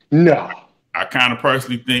 No, I kind of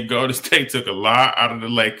personally think Golden State took a lot out of the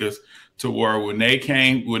Lakers to where when they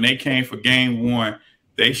came for game 1,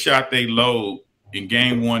 they shot their load in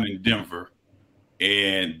game 1 in Denver,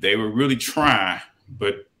 and they were really trying,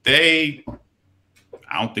 but I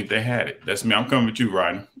don't think they had it. That's me. I'm coming with you,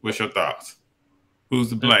 Rodney. What's your thoughts? Who's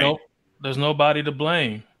to blame? There's nobody to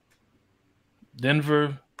blame.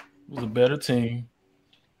 Denver was a better team,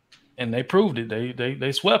 and they proved it.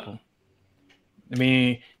 They swept them. I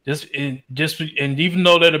mean, and even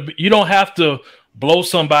though that you don't have to blow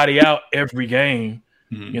somebody out every game,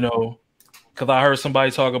 you know, because I heard somebody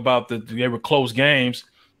talk about they were close games.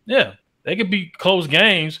 Yeah, they could be close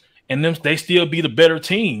games, and they still be the better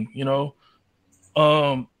team. You know,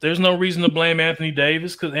 there's no reason to blame Anthony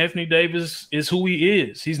Davis because Anthony Davis is who he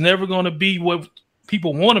is. He's never going to be what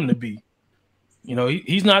people want him to be. You know,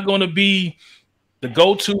 he's not going to be the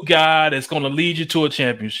go-to guy that's going to lead you to a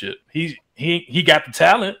championship. He got the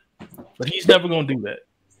talent, but he's never going to do that.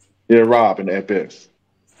 Yeah, Robin at best.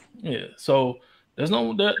 Yeah, so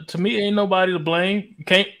to me, ain't nobody to blame. You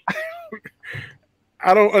can't.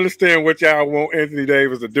 I don't understand what y'all want Anthony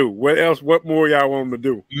Davis to do. What more y'all want him to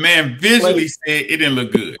do? Man, visually said it didn't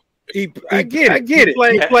look good. I get it.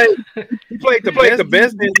 He played the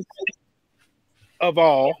best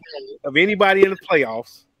of anybody in the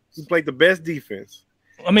playoffs. He played the best defense.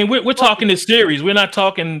 I mean, we're talking this series. We're not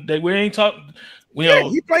talking that we ain't talking.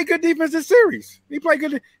 He played good defense this series. He played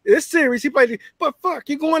good this series. He played, but fuck,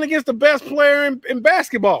 you're going against the best player in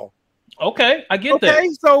basketball. Okay, I get that. Okay,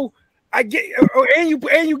 so I get,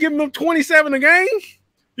 and you giving them 27 a game.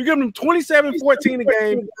 You give them 27-14 a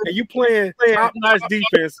game, and you playing top-notch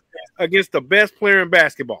defense against the best player in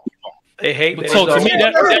basketball. They hate that.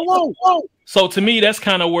 So to me, that's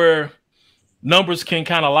kind of where numbers can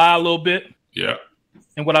kind of lie a little bit. Yeah.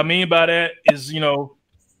 And what I mean by that is,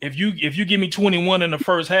 if you give me 21 in the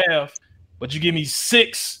first half, but you give me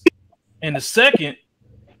 6 in the second,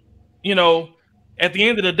 at the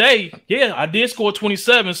end of the day, yeah, I did score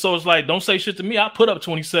 27. So it's like, don't say shit to me. I put up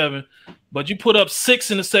 27, but you put up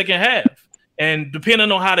 6 in the second half. And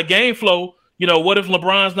depending on how the game flow, what if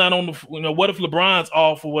LeBron's not on the, what if LeBron's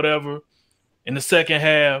off or whatever in the second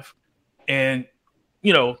half, and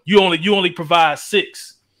you only provide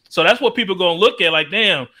 6. So that's what people gonna look at. Like,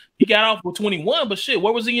 damn, he got off with 21, but shit,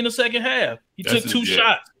 where was he in the second half? He took 2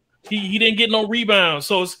 shots. He didn't get no rebounds.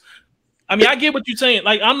 So I get what you're saying.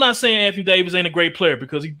 Like, I'm not saying Anthony Davis ain't a great player,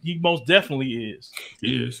 because he most definitely is.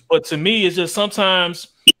 He is. But to me, it's just sometimes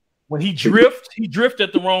when he drift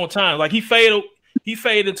at the wrong time. Like, he faded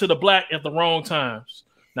to the black at the wrong times.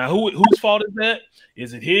 Now, whose fault is that?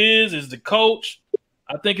 Is it his? Is the coach?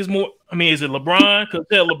 I think it's more. I mean, is it LeBron? Because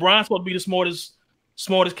LeBron's supposed to be the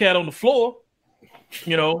smartest cat on the floor.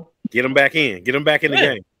 Get him back in. Get him back in the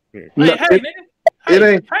game. It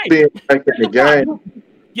ain't being back in the game.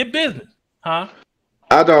 Get business, huh?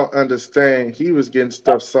 I don't understand. He was getting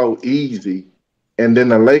stuff so easy, and then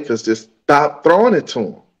the Lakers just stopped throwing it to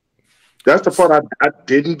him. That's the part I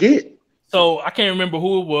didn't get. So I can't remember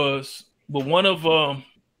who it was, but one of I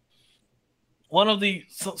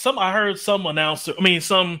heard some announcer,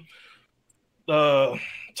 some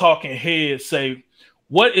talking head say,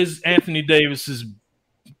 what is Anthony Davis's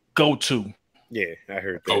go-to? Yeah, I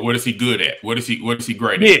heard that. Oh, what is he good at? What is he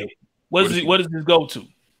great at? What is his go-to?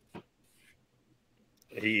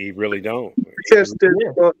 He really don't.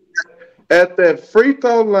 At that free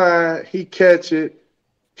throw line, he catch it.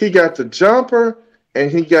 He got the jumper,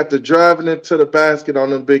 and he got the driving into the basket on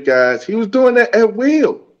them big guys. He was doing that at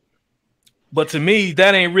will. But to me,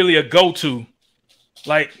 that ain't really a go-to.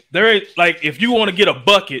 Like, if you want to get a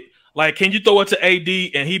bucket, like, can you throw it to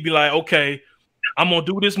AD and he'd be like, okay, I'm gonna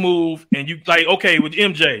do this move, and you like, okay, with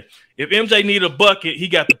MJ, if MJ needed a bucket, he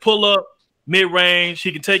got the pull up, mid-range,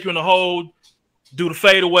 he can take you in the hole, do the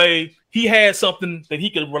fadeaway. He had something that he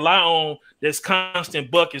could rely on that's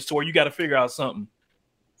constant buckets to where you got to figure out something.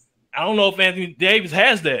 I don't know if Anthony Davis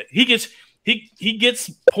has that. He gets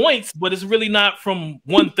points, but it's really not from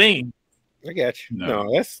one thing. I got you.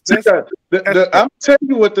 No, that's I'm telling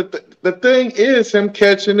you what the thing is, him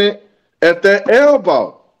catching it at that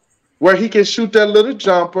elbow where he can shoot that little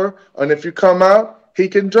jumper, and if you come out, he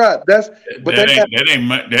can drive. That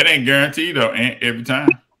ain't guaranteed though. Every time.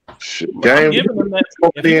 I'm giving him that.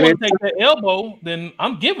 If he want to take that elbow, then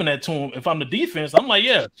I'm giving that to him. If I'm the defense, I'm like,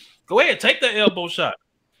 yeah, go ahead, take that elbow shot.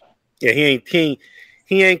 Yeah, he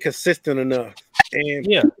ain't consistent enough. And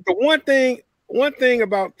yeah, the one thing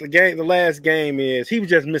about the last game is he was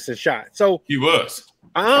just missing shots. So he was.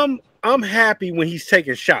 I'm happy when he's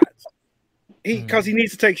taking shots. Because he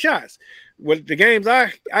needs to take shots. With the games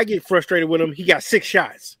I get frustrated with him, he got 6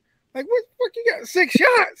 shots. Like, what you got 6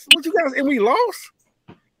 shots? What you got? And we lost?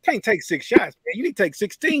 Can't take 6 shots, man. You need to take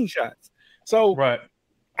 16 shots. So right.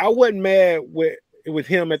 I wasn't mad with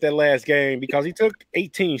him at that last game because he took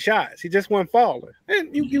 18 shots. He just wasn't falling.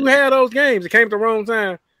 And you had those games. It came at the wrong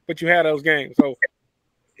time, but you had those games. So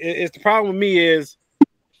it's the problem with me is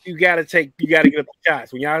you gotta get the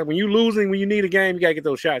shots. When you losing, when you need a game, you gotta get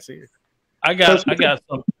those shots in. I got something I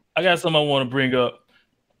want to bring up.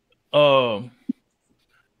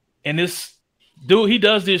 And this dude, he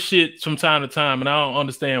does this shit from time to time, and I don't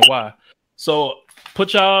understand why. So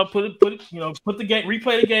replay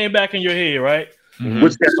the game back in your head, right? Mm-hmm.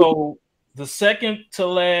 So the second to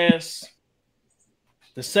last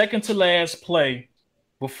play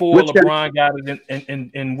before LeBron got it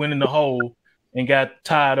and went in the hole and got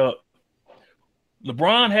tied up.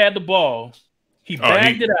 LeBron had the ball. He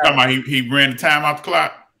bagged it out. He ran the time off the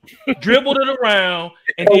clock. Dribbled it around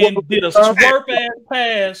and then did a swerp ass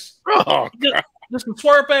pass. Oh, just a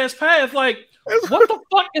swerp ass pass. Like, what the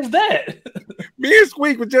fuck is that? Me and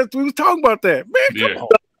Squeak we was talking about that. Man, come on.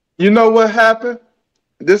 You know what happened?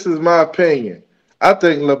 This is my opinion. I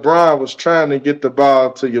think LeBron was trying to get the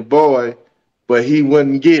ball to your boy, but he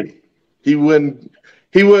wouldn't get it. He would.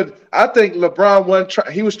 I think LeBron wasn't.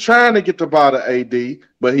 He was trying to get the ball to AD,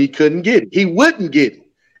 but he couldn't get it. He wouldn't get it,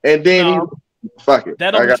 and then he Fuck it.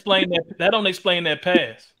 That don't explain that. That don't explain that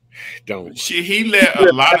pass. Don't. He let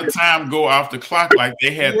a lot of time go off the clock like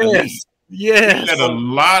they had the lead. Yes. He let a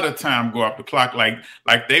lot of time go off the clock like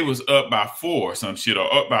they was up by 4 or some shit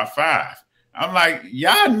or up by 5. I'm like,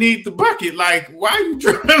 y'all need the bucket. Like, why are you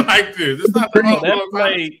dribbling like this? It's not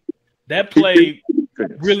that play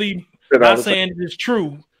really, not saying it's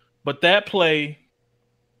true, but that play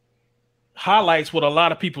highlights what a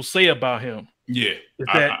lot of people say about him. Yeah,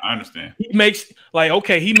 I understand. He makes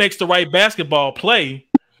the right basketball play,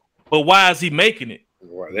 but why is he making it?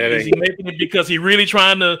 Is he making it because he really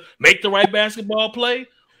trying to make the right basketball play?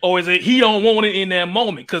 Or is it he don't want it in that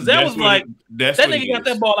moment? Because that nigga got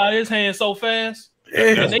that ball out of his hand so fast.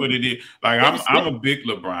 That's what it is. Like I'm a big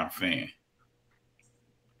LeBron fan.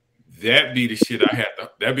 That be the shit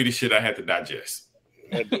I had to digest.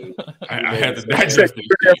 I had to digest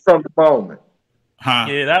it from the moment. Huh?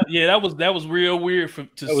 That was real weird to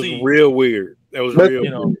see. That was real weird. That was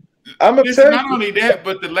real. I'm gonna tell you. Not only that,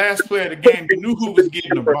 but the last play of the game, you knew who was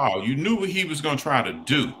getting the ball. You knew what he was going to try to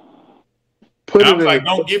do. I was like,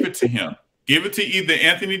 don't give it to him. Give it to either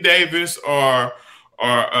Anthony Davis or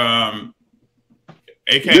AK.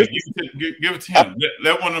 Give it to him.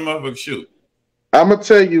 Let one of them motherfuckers shoot. I'm gonna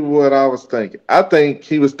tell you what I was thinking. I think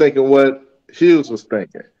he was thinking what Hughes was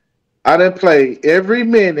thinking. I didn't play every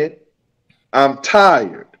minute. I'm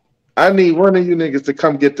tired. I need one of you niggas to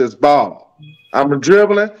come get this ball. I'm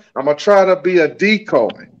dribbling. I'm gonna try to be a decoy.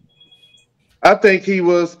 I think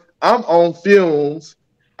I'm on fumes.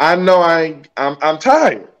 I know I'm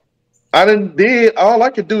tired. I did all I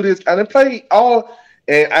could do this. I didn't play all,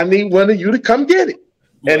 and I need one of you to come get it.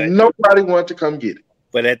 And nobody wanted to come get it.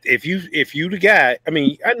 But if you the guy, I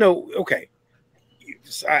mean, I know. Okay,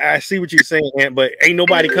 I see what you're saying, but ain't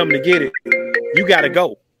nobody coming to get it. You gotta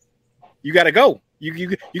go. You gotta go.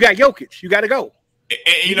 You got Jokic. You gotta go.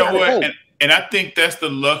 And you know what? And I think that's the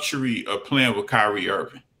luxury of playing with Kyrie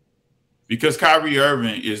Irving, because Kyrie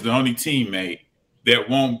Irving is the only teammate that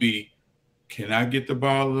won't be, can I get the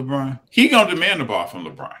ball, LeBron? He gonna demand the ball from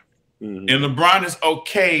LeBron. Mm-hmm. And LeBron is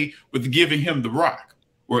okay with giving him the rock.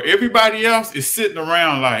 Where everybody else is sitting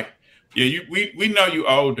around like, yeah, we know you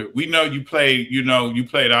older. We know you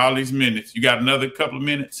played all these minutes. You got another couple of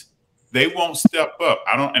minutes. They won't step up.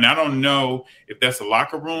 I don't know if that's a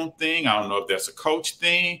locker room thing. I don't know if that's a coach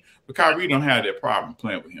thing. But Kyrie don't have that problem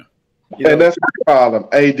playing with him. And that's the problem.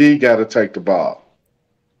 AD got to take the ball.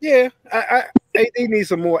 Yeah, AD needs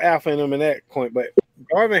some more alpha in him in that point. But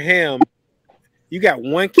Darvin Ham, you got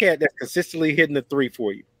one cat that's consistently hitting the three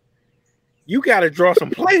for you. You got to draw some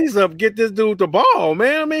plays up, get this dude the ball,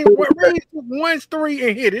 man. I mean, Reed took 1 3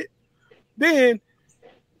 and hit it. Then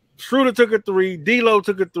Schroeder took a 3, D'Lo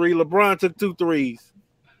took a 3, LeBron took 2 threes.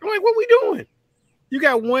 I'm like, what we doing? You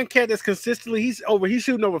got one cat that's consistently he's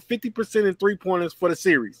shooting over 50% in 3-pointers for the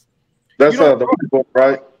series. That's the people,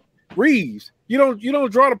 right? Reeves. You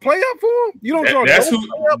don't draw the play up for him? You don't draw that's the who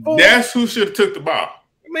play up for him? That's who should have took the ball.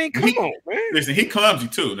 I mean, come on, man. Listen, he clumsy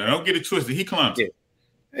too. Now don't get it twisted. He clumsy.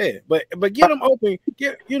 Yeah, but get him open.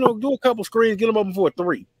 Do a couple screens, get him open for a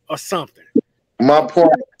 3 or something. My point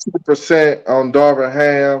 2% on Darvin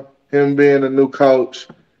Ham, him being a new coach.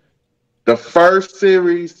 The first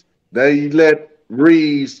series, they let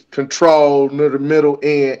Reeves control near the middle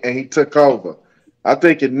end, and he took over. I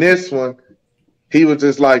think in this one, he was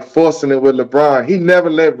just like forcing it with LeBron. He never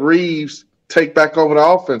let Reeves take back over the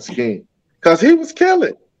offense game because he was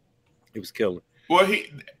killing. He was killing. Well,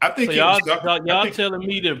 I think so y'all telling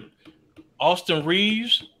me that Austin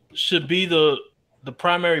Reeves should be the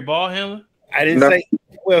primary ball handler? I didn't say.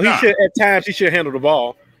 Well, he should at times. He should handle the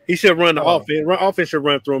ball. He should run the offense. Offense should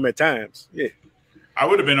run through him at times. Yeah. I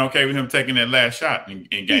would have been okay with him taking that last shot in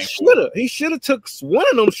game. He should have took one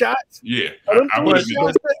of them shots. Yeah, I would have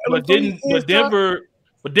been.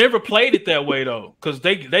 But Denver played it that way though, because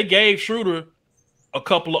they gave Schroeder a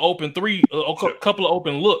couple of open couple of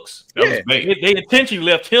open looks. That was bait. They intentionally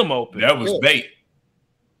left him open. That was bait.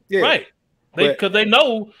 Yeah. Right. Because they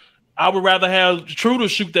know I would rather have Schroeder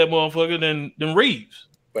shoot that motherfucker than Reeves.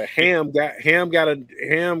 But Ham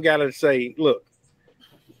gotta say, look,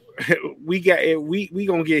 we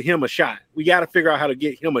gonna get him a shot. We got to figure out how to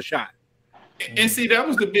get him a shot. And see, that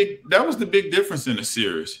was the big difference in the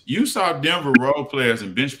series. You saw Denver role players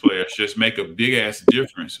and bench players just make a big ass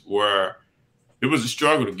difference where it was a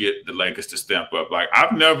struggle to get the Lakers to step up. Like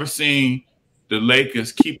I've never seen the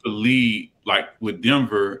Lakers keep a lead like with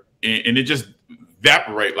Denver and it just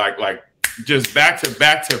evaporate like just back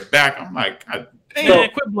to back. I'm like,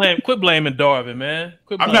 quit blaming Darvin, man.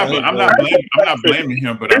 I'm not blaming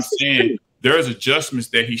him, but I'm saying there's adjustments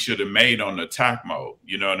that he should have made on the attack mode.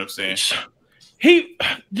 You know what I'm saying? he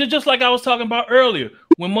just like I was talking about earlier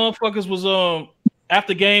when motherfuckers was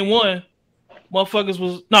after game one, motherfuckers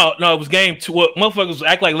was no, it was game two. Well, motherfuckers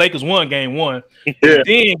act like Lakers won game one, Yeah.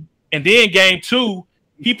 and then game two,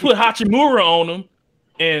 he put Hachimura on them,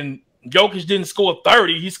 and Jokic didn't score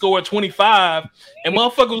 30, he scored 25, and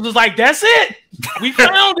motherfuckers was just like, that's it, we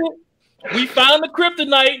found it. We found the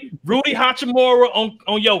kryptonite, Rudy Hachimura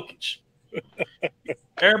on Jokic.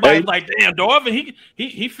 Everybody's like, damn, Darvin,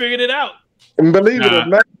 he figured it out. And believe it or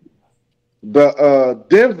not, the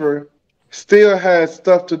Denver still has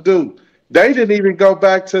stuff to do. They didn't even go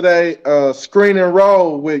back to their screen and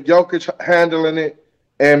roll with Jokic handling it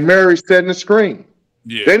and Murray setting the screen.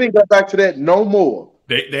 Yeah. They didn't go back to that no more.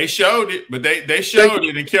 They showed it, but they showed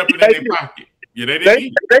it and kept it in their pocket. Yeah, they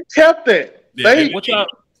didn't. They kept it. Yeah,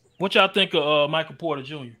 What y'all think of Michael Porter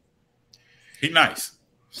Jr.? He nice.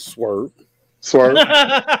 Swerve. Swerve.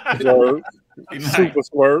 Swerve. Nice. Super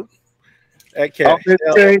swerve. That cat. On his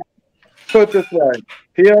team, put this way,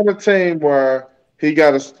 he on a team where he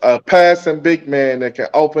got a passing big man that can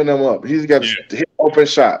open them up. He's got to hit open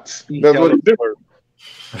shots. That's what he do.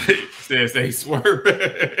 Says they swerve.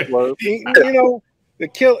 The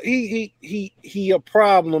kill. He a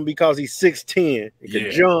problem because he's 6'10". He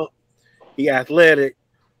can jump. He athletic,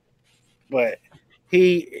 but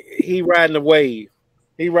he riding the wave.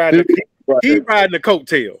 He riding the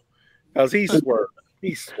coattail because he's swerved.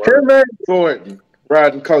 He's swerved. Him and Gordon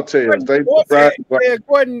riding coattails.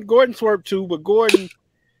 Gordon swerved too, but Gordon,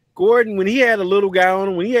 when he had a little guy on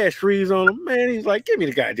him, when he had Shreves on him, man, he's like, give me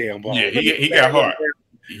the goddamn ball. Yeah, he got hard.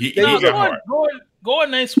 He got hard.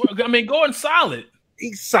 Gordon ain't swerved. I mean, Gordon's solid.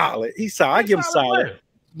 He's solid. I give him solid. Player.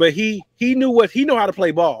 But he know how to play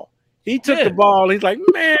ball. He took the ball. And he's like,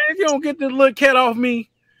 man, if you don't get this little cat off me,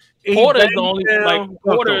 Porter's the only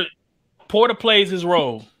Porter plays his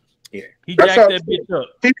role. Yeah, he jacked that bitch up.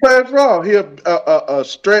 He plays role. He a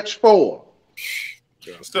stretch four.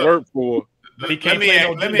 Work for. Let me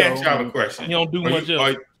ask y'all a question. He don't do much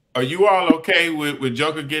else. Are you all okay with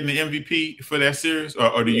Joker getting the MVP for that series,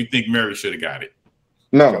 or do you think Murray should have got it?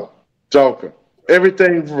 No, Joker.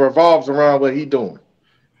 Everything revolves around what he doing.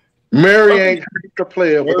 Murray ain't the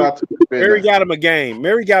player without the Murray got him a game.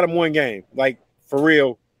 Murray got him one game. Like for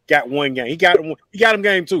real, got one game. He got him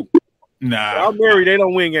game two. Nah. I'm Murray, they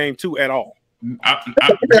don't win game two at all. Joker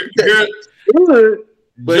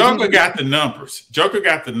got the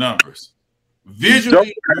numbers.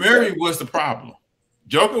 Visually, Murray was the problem.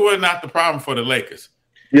 Joker was not the problem for the Lakers.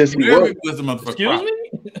 Yes, Murray was the motherfucker. Excuse me?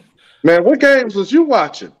 Man, what games was you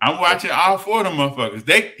watching? I'm watching all four of them motherfuckers.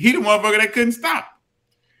 He the motherfucker that couldn't stop.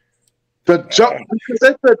 Because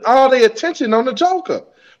they put all their attention on the Joker.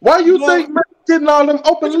 Why you think Murray getting all them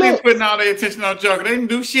open looks? They putting all their attention on Joker. They didn't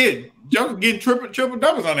do shit. Joker getting triple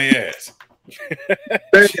doubles on their ass.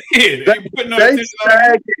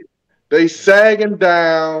 They sagging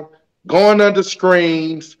down, going under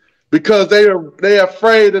screens because they're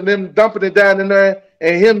afraid of them dumping it down in there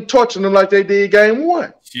and him torching them like they did game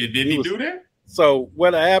one. Shit, did he do that? So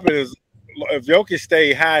what happened is if Jokic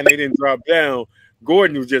stayed high and they didn't drop down,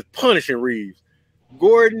 Gordon was just punishing Reeves.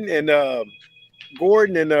 Gordon and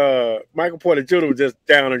Michael Porter Jr. was just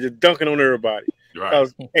down and just dunking on everybody.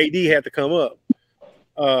 Because AD had to come up.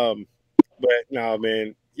 But no,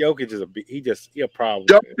 man, Jokic is a problem.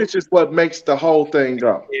 Jokic is what makes the whole thing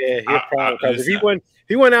go. Yeah, he's a problem. Because if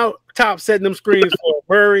he went out top setting them screens for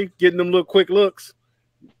Murray, getting them little quick looks,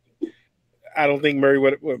 I don't think Murray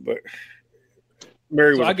would. But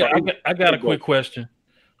Murray was. I got a quick question.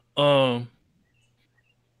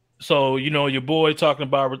 So your boy talking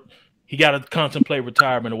about he got to contemplate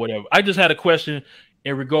retirement or whatever. I just had a question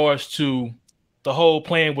in regards to the whole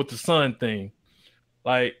playing with the son thing.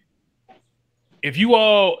 Like, if you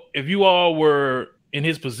all were in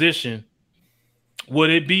his position, would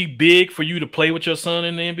it be big for you to play with your son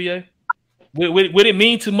in the NBA? Would it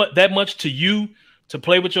mean that much to you to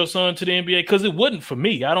play with your son to the NBA? Because it wouldn't for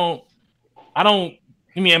me. I don't. I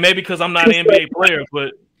mean, maybe because I'm not an NBA player,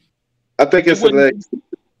 but I think it's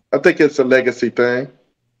a legacy thing.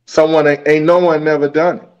 No one never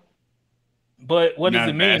done it. But what does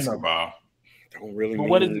it mean? Basketball. Don't really. But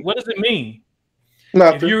what does it mean?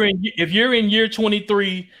 Nothing. If you're in year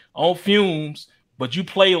 23 on fumes, but you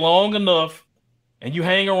play long enough and you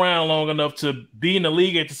hang around long enough to be in the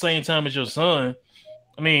league at the same time as your son,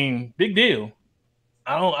 I mean, big deal.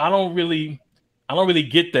 I don't really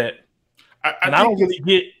get that. I don't really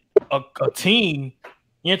get a team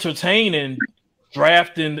entertaining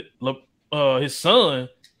drafting his son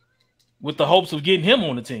with the hopes of getting him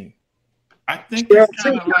on the team. I think it's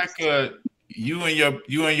kind of like you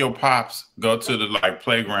and your pops go to the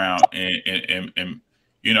playground and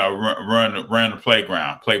run the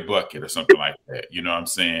playground, play bucket or something like that. You know what I'm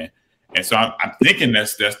saying? And so I'm thinking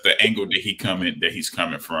that's the angle that he's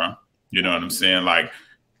coming from. You know what I'm saying? Like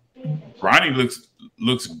Ronnie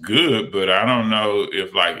looks good, but I don't know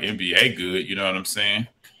if like NBA good. You know what I'm saying?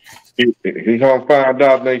 He gonna find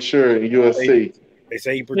out next year in USC. They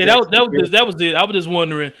say he that was it. I was just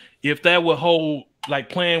wondering if that would hold like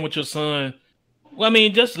playing with your son. Well, I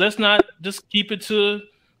mean, let's not just keep it to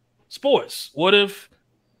sports. What if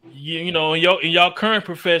in your current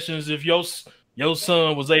professions, if your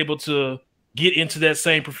son was able to get into that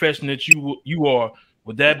same profession that you are,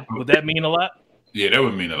 would that mean a lot? Yeah, that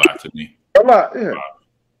would mean a lot to me. A lot, yeah.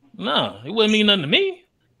 No, it wouldn't mean nothing to me.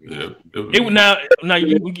 Yeah, it would now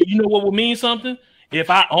you know what would mean something? If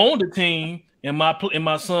I owned a team and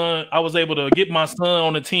my son, I was able to get my son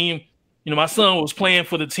on the team. My son was playing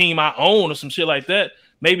for the team I own or some shit like that.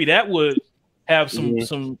 Maybe that would have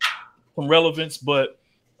some relevance. But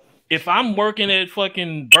if I'm working at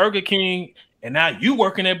fucking Burger King and now you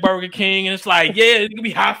working at Burger King and it's like, yeah, it could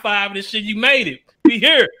be high five and shit, you made it. Be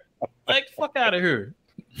here. Like, fuck out of here.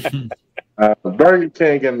 Burger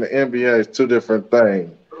King and the NBA is two different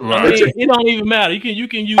things. Right. I mean, it don't even matter. You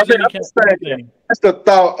can use any kind of thing. That's the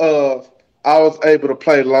thought of I was able to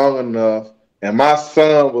play long enough and my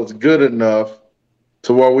son was good enough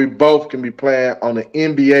to where we both can be playing on the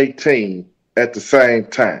NBA team at the same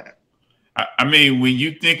time. I mean, when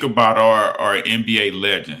you think about our NBA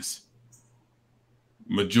legends,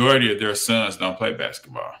 majority of their sons don't play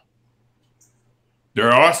basketball.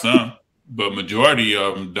 There are some, but majority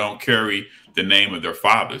of them don't carry the name of their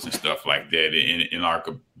fathers and stuff like that in like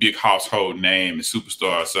a big household name and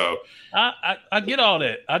superstar. So I get all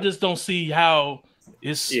that. I just don't see how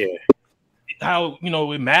how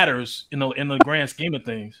it matters in the grand scheme of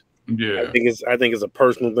things. Yeah, I think it's a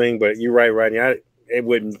personal thing, but you're right, Rodney. It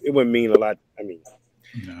wouldn't mean a lot. I mean,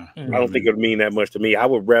 no. I don't think it would mean that much to me. I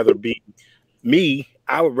would rather be me.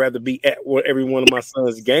 I would rather be at every one of my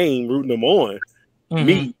son's game, rooting them on. Mm-hmm.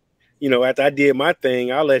 Me, after I did my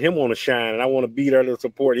thing, I'll let him want to shine, and I want to be there to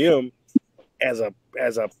support him as a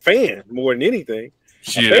fan more than anything.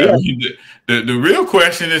 Shit, the real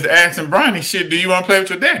question is asking Bronny, shit, do you want to play with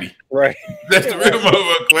your daddy? Right. That's the real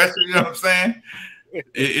motherfucking question. You know what I'm saying?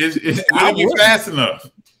 Will you fast enough?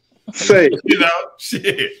 Say,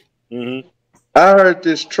 shit. Mm-hmm. I heard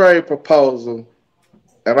this trade proposal,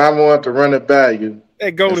 and I wanted to run it by you.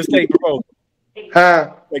 That Golden State proposal.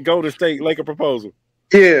 Huh? That Golden State Laker proposal.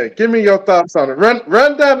 Yeah, give me your thoughts on it.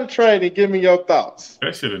 Run down the trade and give me your thoughts.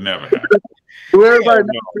 That should have never happened. Do everybody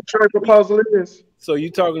know what the trade proposal is? So you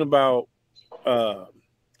talking about for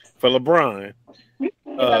LeBron,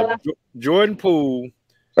 Jordan Poole,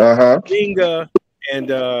 Kinga,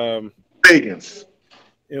 and Wiggins.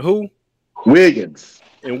 And who? Wiggins.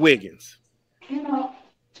 And Wiggins.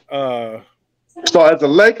 So as a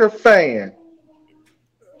Laker fan,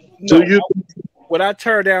 would I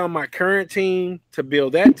tear down my current team to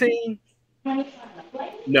build that team?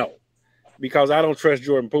 No, because I don't trust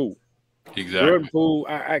Jordan Poole. Exactly. Jordan Poole,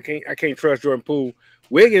 I can't trust Jordan Poole.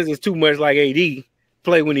 Wiggins is too much like AD,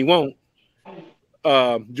 play when he won't.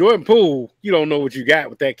 Jordan Poole, you don't know what you got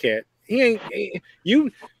with that cat. He ain't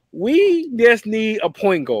you. We just need a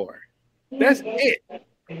point guard. That's it.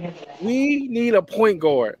 We need a point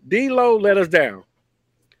guard. D-Lo let us down.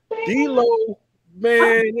 D-Lo,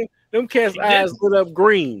 man, them cats' eyes lit up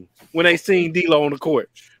green when they seen D-Lo on the court.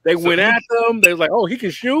 They went after him. They was like, "Oh, he can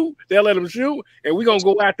shoot." They'll let him shoot, and we're gonna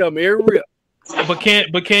go after him every rip. But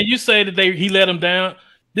can you say that he let him down?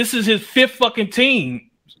 This is his fifth fucking team.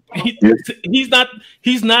 He's not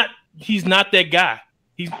that guy.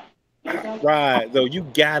 He's right. Though you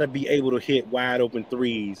gotta be able to hit wide open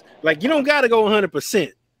threes. Like you don't gotta go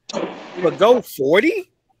 100%, but go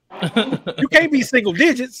 40. You can't be single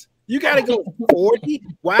digits. You gotta go 40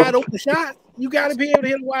 wide open shots. You gotta be able to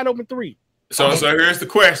hit a wide open three. So here's the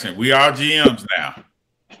question. We are GMs now.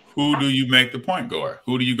 Who do you make the point guard?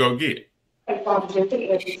 Who do you go get? If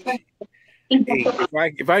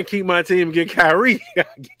I keep my team and get Kyrie,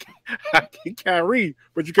 I get Kyrie,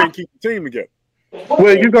 but you can't keep the team together.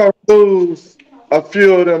 Well, you're going to lose a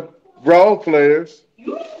few of them role players.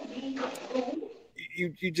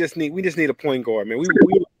 We just need a point guard, man.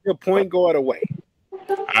 We're a point guard away.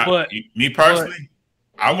 Me personally,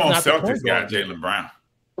 I want Celtics guy Jaylen Brown.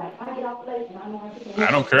 I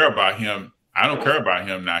don't care about him. I don't care about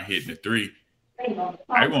him not hitting the three.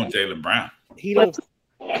 I want Jaylen Brown. I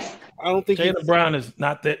don't think Jaylen Brown is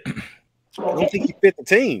not that. I don't think he fit the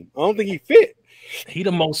team. I don't think he fit. He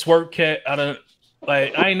the most swerve cat out of.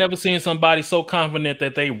 Like I ain't never seen somebody so confident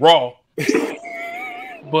that they raw,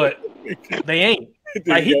 but they ain't.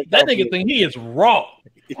 Like that nigga think he is raw.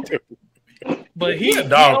 But he a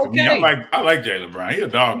dog to me. I like Jaylen Brown. He a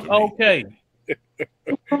dog to me.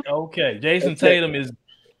 Okay. Jason Tatum is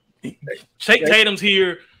Tatum's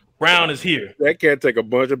here. Brown is here. That cat take a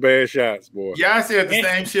bunch of bad shots, boy. Yeah, I said the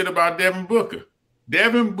same shit about Devin Booker.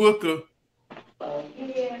 Devin Booker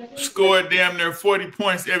scored damn near 40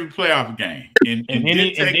 points every playoff game. And then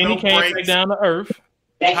he came back down to earth.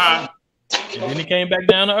 And then he came back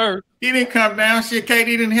down to earth. He didn't come down. Shit, KD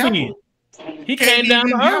didn't help him. He came down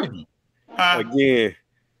to earth. Again,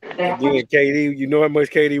 KD, you know how much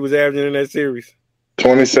KD was averaging in that series?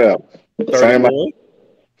 27. Same.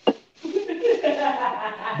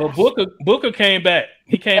 But Booker came back.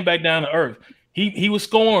 He came back down to earth. He was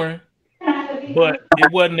scoring, but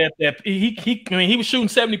it wasn't at that. He was shooting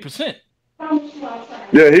 70%.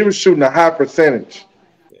 Yeah, he was shooting a high percentage.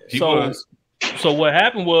 So what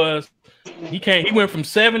happened was he went from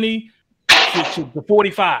 70 to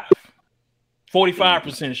 45.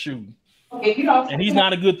 45% shooting. And he's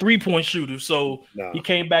not a good 3-point shooter, so he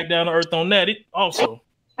came back down to earth on that.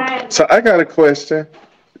 So I got a question.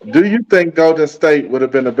 Do you think Golden State would have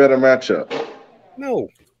been a better matchup? No.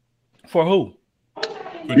 For who?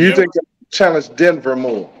 You think they challenged Denver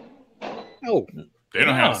more? No. They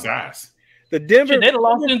don't have size. They'd have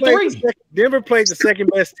lost in 3. Denver played the second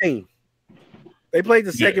best team. They played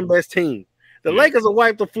the second best team. The Lakers will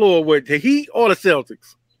wipe the floor with the Heat or the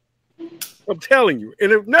Celtics. I'm telling you.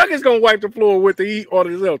 And if Nuggets gonna wipe the floor with the Heat or the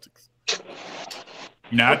Celtics.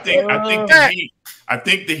 Now I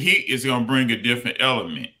think the Heat is gonna bring a different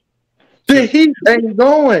element. The Heat ain't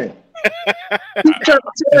going. We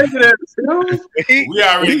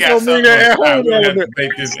already got something. We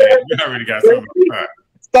already got something.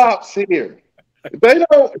 Stops here.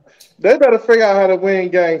 They better figure out how to win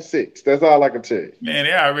game 6. That's all I can tell you. Man,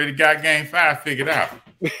 they already got game 5 figured out.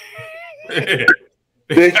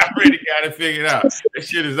 They already got it figured out. That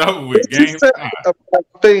shit is over with. Game 5.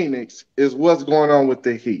 Phoenix is what's going on with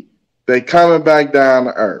the Heat. They coming back down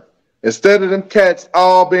to earth. Instead of them cats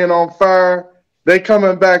all being on fire, they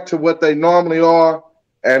coming back to what they normally are,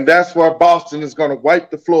 and that's where Boston is going to wipe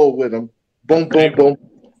the floor with them. Boom, boom, boom.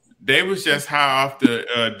 They was just high off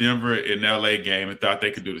the Denver and LA game and thought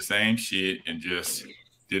they could do the same shit and just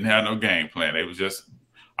didn't have no game plan. They was just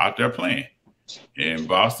out there playing. And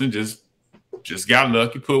Boston just got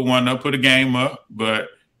lucky, put one up, put a game up, but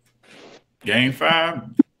game 5,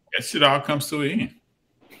 that shit all comes to an end.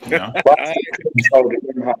 You know?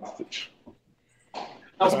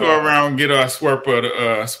 Let's go around and get our swerp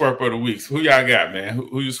of the week. Who y'all got, man?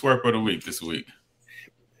 Who your swerp of the week this week?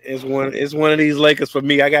 It's one of these Lakers for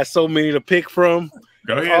me. I got so many to pick from.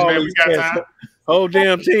 Go ahead, man. We got time. Whole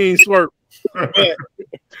damn team swerp. But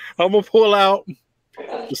I'm gonna pull out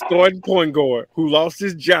the starting point guard who lost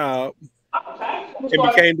his job and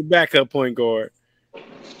became the backup point guard.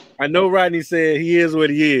 I know Rodney said he is what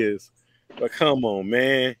he is, but come on,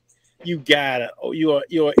 man. You're an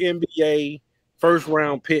NBA first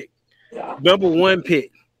round pick, number 1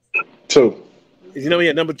 pick. 2. You know, he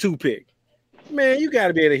had number 2 pick. Man, you got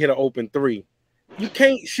to be able to hit an open 3. You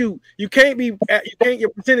can't shoot. Your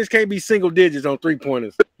percentage can't be single digits on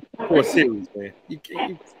 3-pointers for a series, man.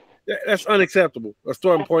 That's unacceptable. A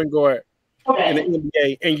starting point guard in the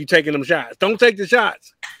NBA, and you taking them shots. Don't take the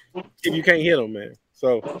shots if you can't hit them, man.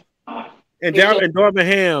 So, and Darvin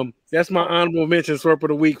Ham, that's my honorable mention swerp of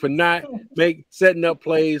the week for not setting up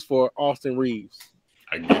plays for Austin Reeves.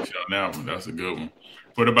 I get you on that one. That's a good one.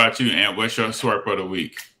 What about you, Ant? What's your swerp of the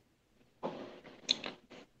week?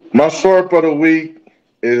 My swerp of the week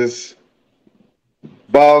is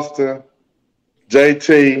Boston,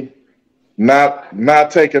 JT,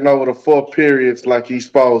 not taking over the 4 periods like he's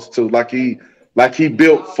supposed to, like he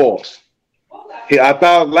built for. I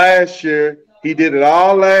thought last year he did it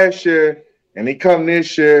all last year, and he come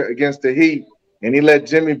this year against the Heat, and he let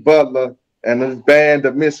Jimmy Butler and his band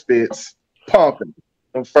of misfits pumping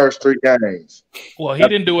the first 3 games. Well, he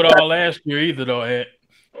didn't do it all last year either, though, Ed.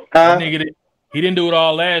 He didn't do it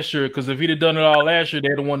all last year because if he'd have done it all last year,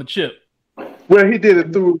 they'd have won the chip. Well, he did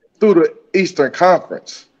it through the Eastern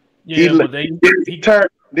Conference. Yeah, he turned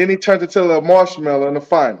into a marshmallow in the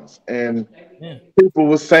finals, and people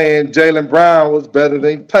were saying Jaylen Brown was better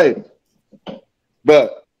than Tatum.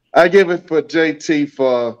 But I give it for JT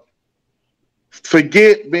for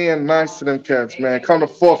forget being nice to them cats, man. Come to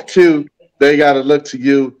 4th Q, they got to look to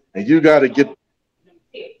you, and you got to get.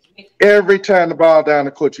 Every time the ball down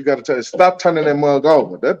the court, you got to tell you, stop turning that mug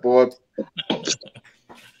over. That boy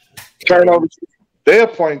turn over. Their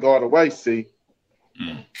point guard away, see.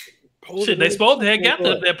 Shit, they supposed to have got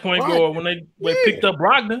that point guard when they picked up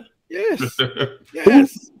Brogdon. Yes.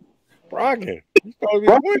 Yes. Brogdon. He's supposed to be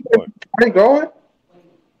the point guard. Ain't going.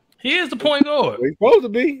 He is the point guard. He's supposed to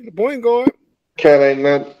be the point guard. Cat ain't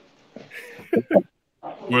nothing.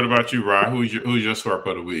 What about you, Rod? Who's your swerve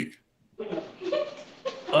of the week?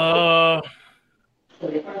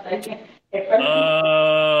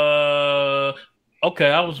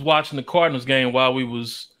 Okay, I was watching the Cardinals game while we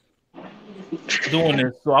was doing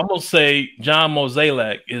this, so I'm gonna say John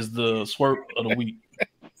Mozeliak is the swerve of the week.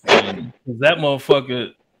 And that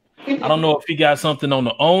motherfucker, I don't know if he got something on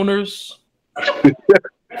the owners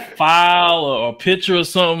file or picture or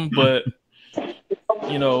something, but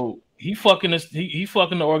you know, he fucking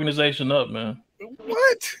the organization up, man.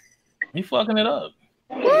 What? He fucking it up.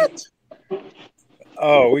 What?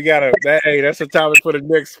 Oh, we gotta. Hey, that's a topic for the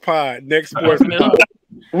next pod, next sports pod.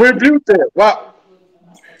 Rebuke that. Wow.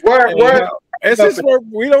 Where? It's just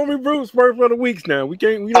we don't review sport for the weeks now. We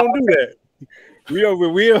can't. We don't do that. We'll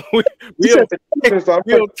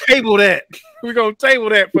table that. We're gonna table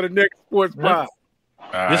that for the next sports pod.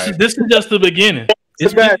 This is just the beginning.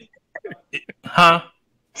 It's back. Huh?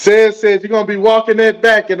 Says you're gonna be walking that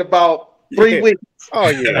back in about 3 weeks. Oh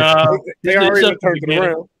yeah, they already turned it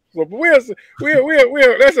around. So we'll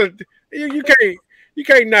that's a you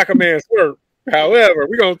can't knock a man's work. However,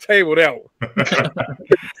 we're gonna table that one.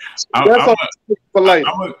 I'm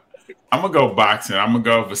gonna go boxing. I'm gonna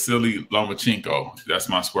go Vasily Lomachenko. That's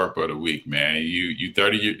my swerve of the week, man. You're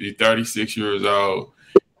 36 years old.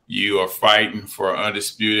 You are fighting for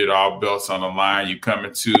undisputed, all belts on the line. You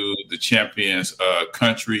coming to the champion's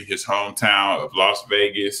country, his hometown of Las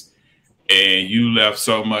Vegas. And you left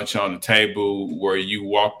so much on the table where you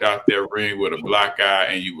walked out that ring with a black eye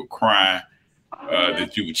and you were crying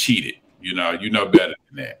that you were cheated. You know better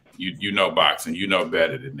than that. You know boxing. You know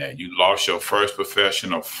better than that. You lost your first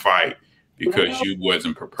professional fight because you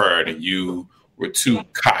wasn't prepared and you were too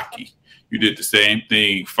cocky. You did the same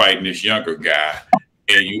thing fighting this younger guy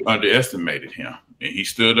and you underestimated him and he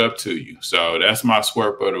stood up to you. So that's my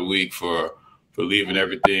swerve of the week for leaving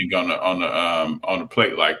everything on the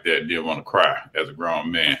plate like that. Didn't want to cry as a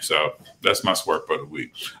grown man. So that's my swerve of the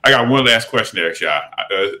week. I got one last question to ask y'all.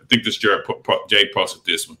 I think this Jay posted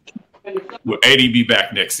this one. Will AD be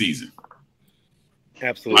back next season?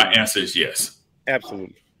 Absolutely. My answer is yes.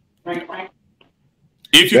 Absolutely.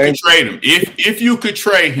 If you could trade him, if you could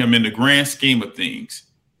trade him in the grand scheme of things,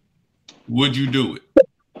 would you do it?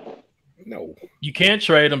 No. You can't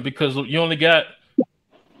trade him because you only got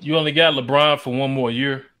LeBron for one more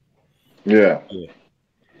year. Yeah.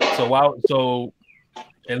 So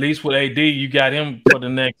at least with AD, you got him for the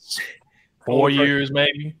next 4 years,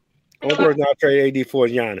 maybe. Only person I'll trade AD for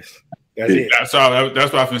is Giannis. That's it. That's all.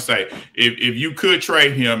 That's what I was gonna say. If you could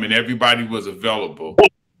trade him and everybody was available,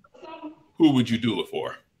 who would you do it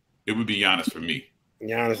for? It would be Giannis for me.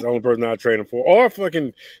 Giannis is the only person I'll trade him for, or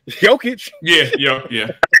fucking Jokic. Yeah.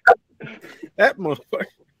 That motherfucker.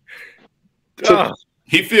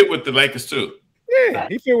 He fit with the Lakers too. Yeah,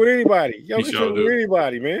 he fit with anybody. Jokic fit with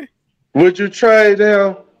anybody, man. Would you trade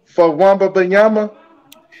him for Wembanyama?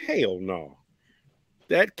 Hell no.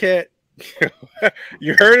 That cat,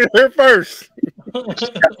 you heard it here first.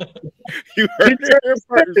 You heard it here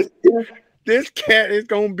first. This cat is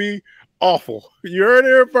gonna be awful. You heard it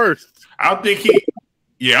here first. I don't think he's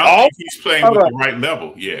playing with the right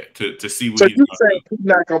level yet to see what he's you saying he's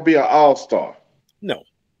not gonna be an all-star? No.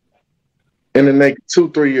 In the next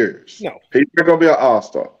 2-3 years? No. He's not gonna be an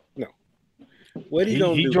all-star. No. What he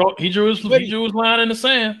gonna do? He drew his line in the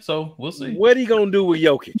sand, so we'll see. What he gonna do with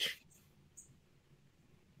Jokic?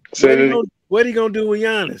 What he gonna do with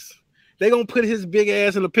Giannis? They gonna put his big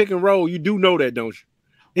ass in the pick and roll. You do know that, don't you?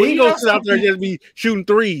 He ain't gonna sit out there and just be shooting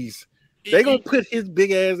threes. They gonna put his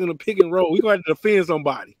big ass in the pick and roll. We gonna have to defend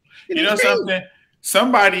somebody. You know something?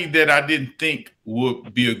 Somebody that I didn't think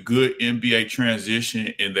would be a good NBA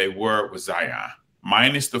transition, and they was Zion.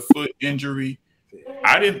 Minus the foot injury,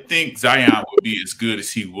 I didn't think Zion would be as good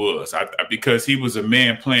as he was because he was a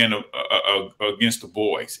man playing against the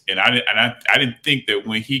boys, and I didn't think that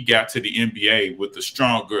when he got to the NBA with the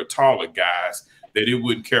stronger, taller guys that it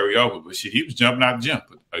wouldn't carry over. But shit, he was jumping out the jump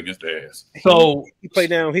against the ass. So he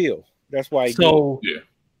played downhill. That's why.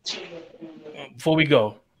 Before we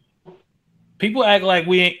go, people act like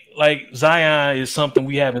we ain't like Zion is something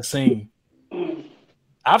we haven't seen.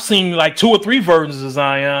 I've seen like 2 or 3 versions of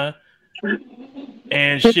Zion.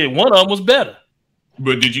 And shit, one of them was better.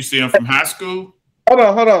 But did you see him from high school? Hold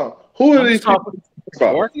on. Who are these people?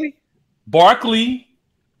 Barkley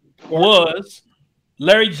was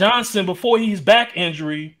Larry Johnson before his back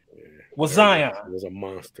injury was Zion. He was a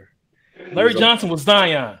monster. Larry Johnson was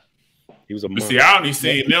Zion. He was a monster. See, I only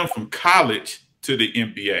seen them from college to the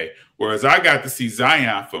NBA. Whereas I got to see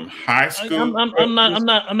Zion from high school.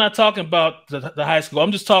 I'm not talking about the high school.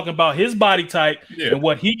 I'm just talking about his body type and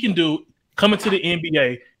what he can do coming to the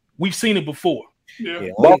NBA. We've seen it before. Yeah.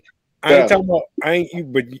 I ain't talking about.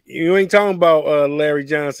 But you ain't talking about Larry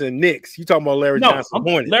Johnson Knicks. You talking about Larry Johnson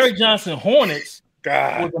Hornets? Larry Johnson Hornets.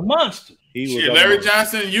 God, was a monster. Larry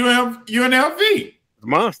Johnson UNLV.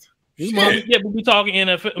 Monster. Yeah, but we talking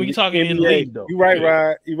NFL. We talking in the league though. You're right,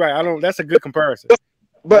 Rod. You're right. I don't. That's a good comparison.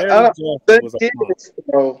 But I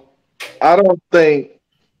don't think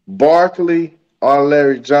Barkley or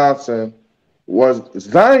Larry Johnson was.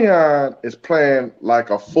 Zion is playing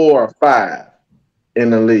like a 4 or 5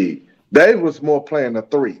 in the league. They was more playing a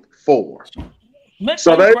 3, 4.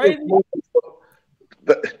 So they Barkley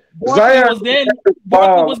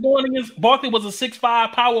was a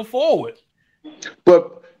 6'5" power forward.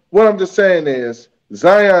 But what I'm just saying is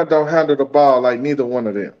Zion don't handle the ball like neither one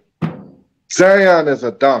of them. Zion is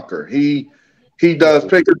a dunker. He does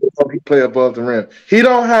pick it up, he play above the rim. He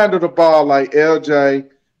don't handle the ball like LJ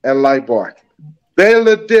and like Barkley. They a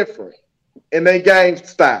little different in their game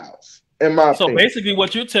styles, in my opinion. So basically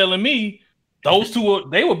what you're telling me, those two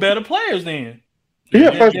they were better players then. Yeah,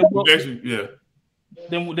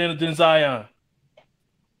 than Zion.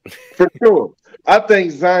 For sure. I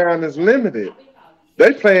think Zion is limited.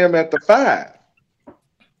 They play him at the 5.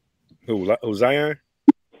 Who Zion?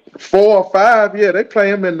 4 or 5, yeah. They play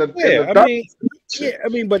him in the. I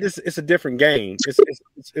mean, but it's a different game.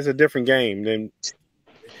 It's a different game than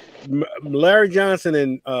Larry Johnson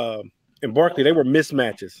and Barkley. They were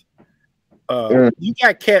mismatches. You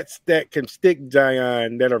got cats that can stick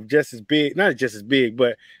Zion that are just as big, not just as big,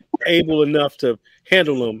 but able enough to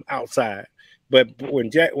handle them outside. But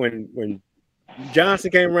when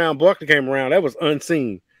Johnson came around, Barkley came around, that was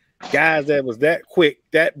unseen. Guys that was that quick,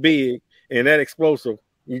 that big, and that explosive,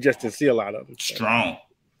 you just didn't see a lot of them. Strong.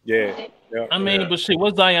 Yeah. I mean, but shit,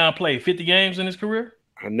 what Zion played? 50 games in his career?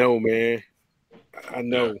 I know, man. I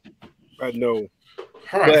know.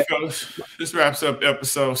 All right, fellas. This wraps up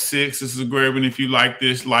episode 6. This is a great one. If you like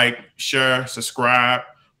this, like, share, subscribe,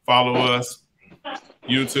 follow us,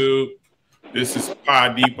 YouTube. This is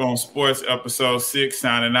Pod Deep on Sports, episode 6,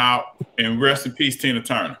 signing out. And rest in peace, Tina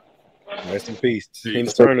Turner. Rest in peace.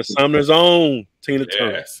 Tina Turner, Sumner's own Tina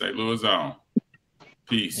Turner. St. Louis' own.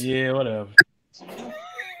 Peace. Yeah, whatever.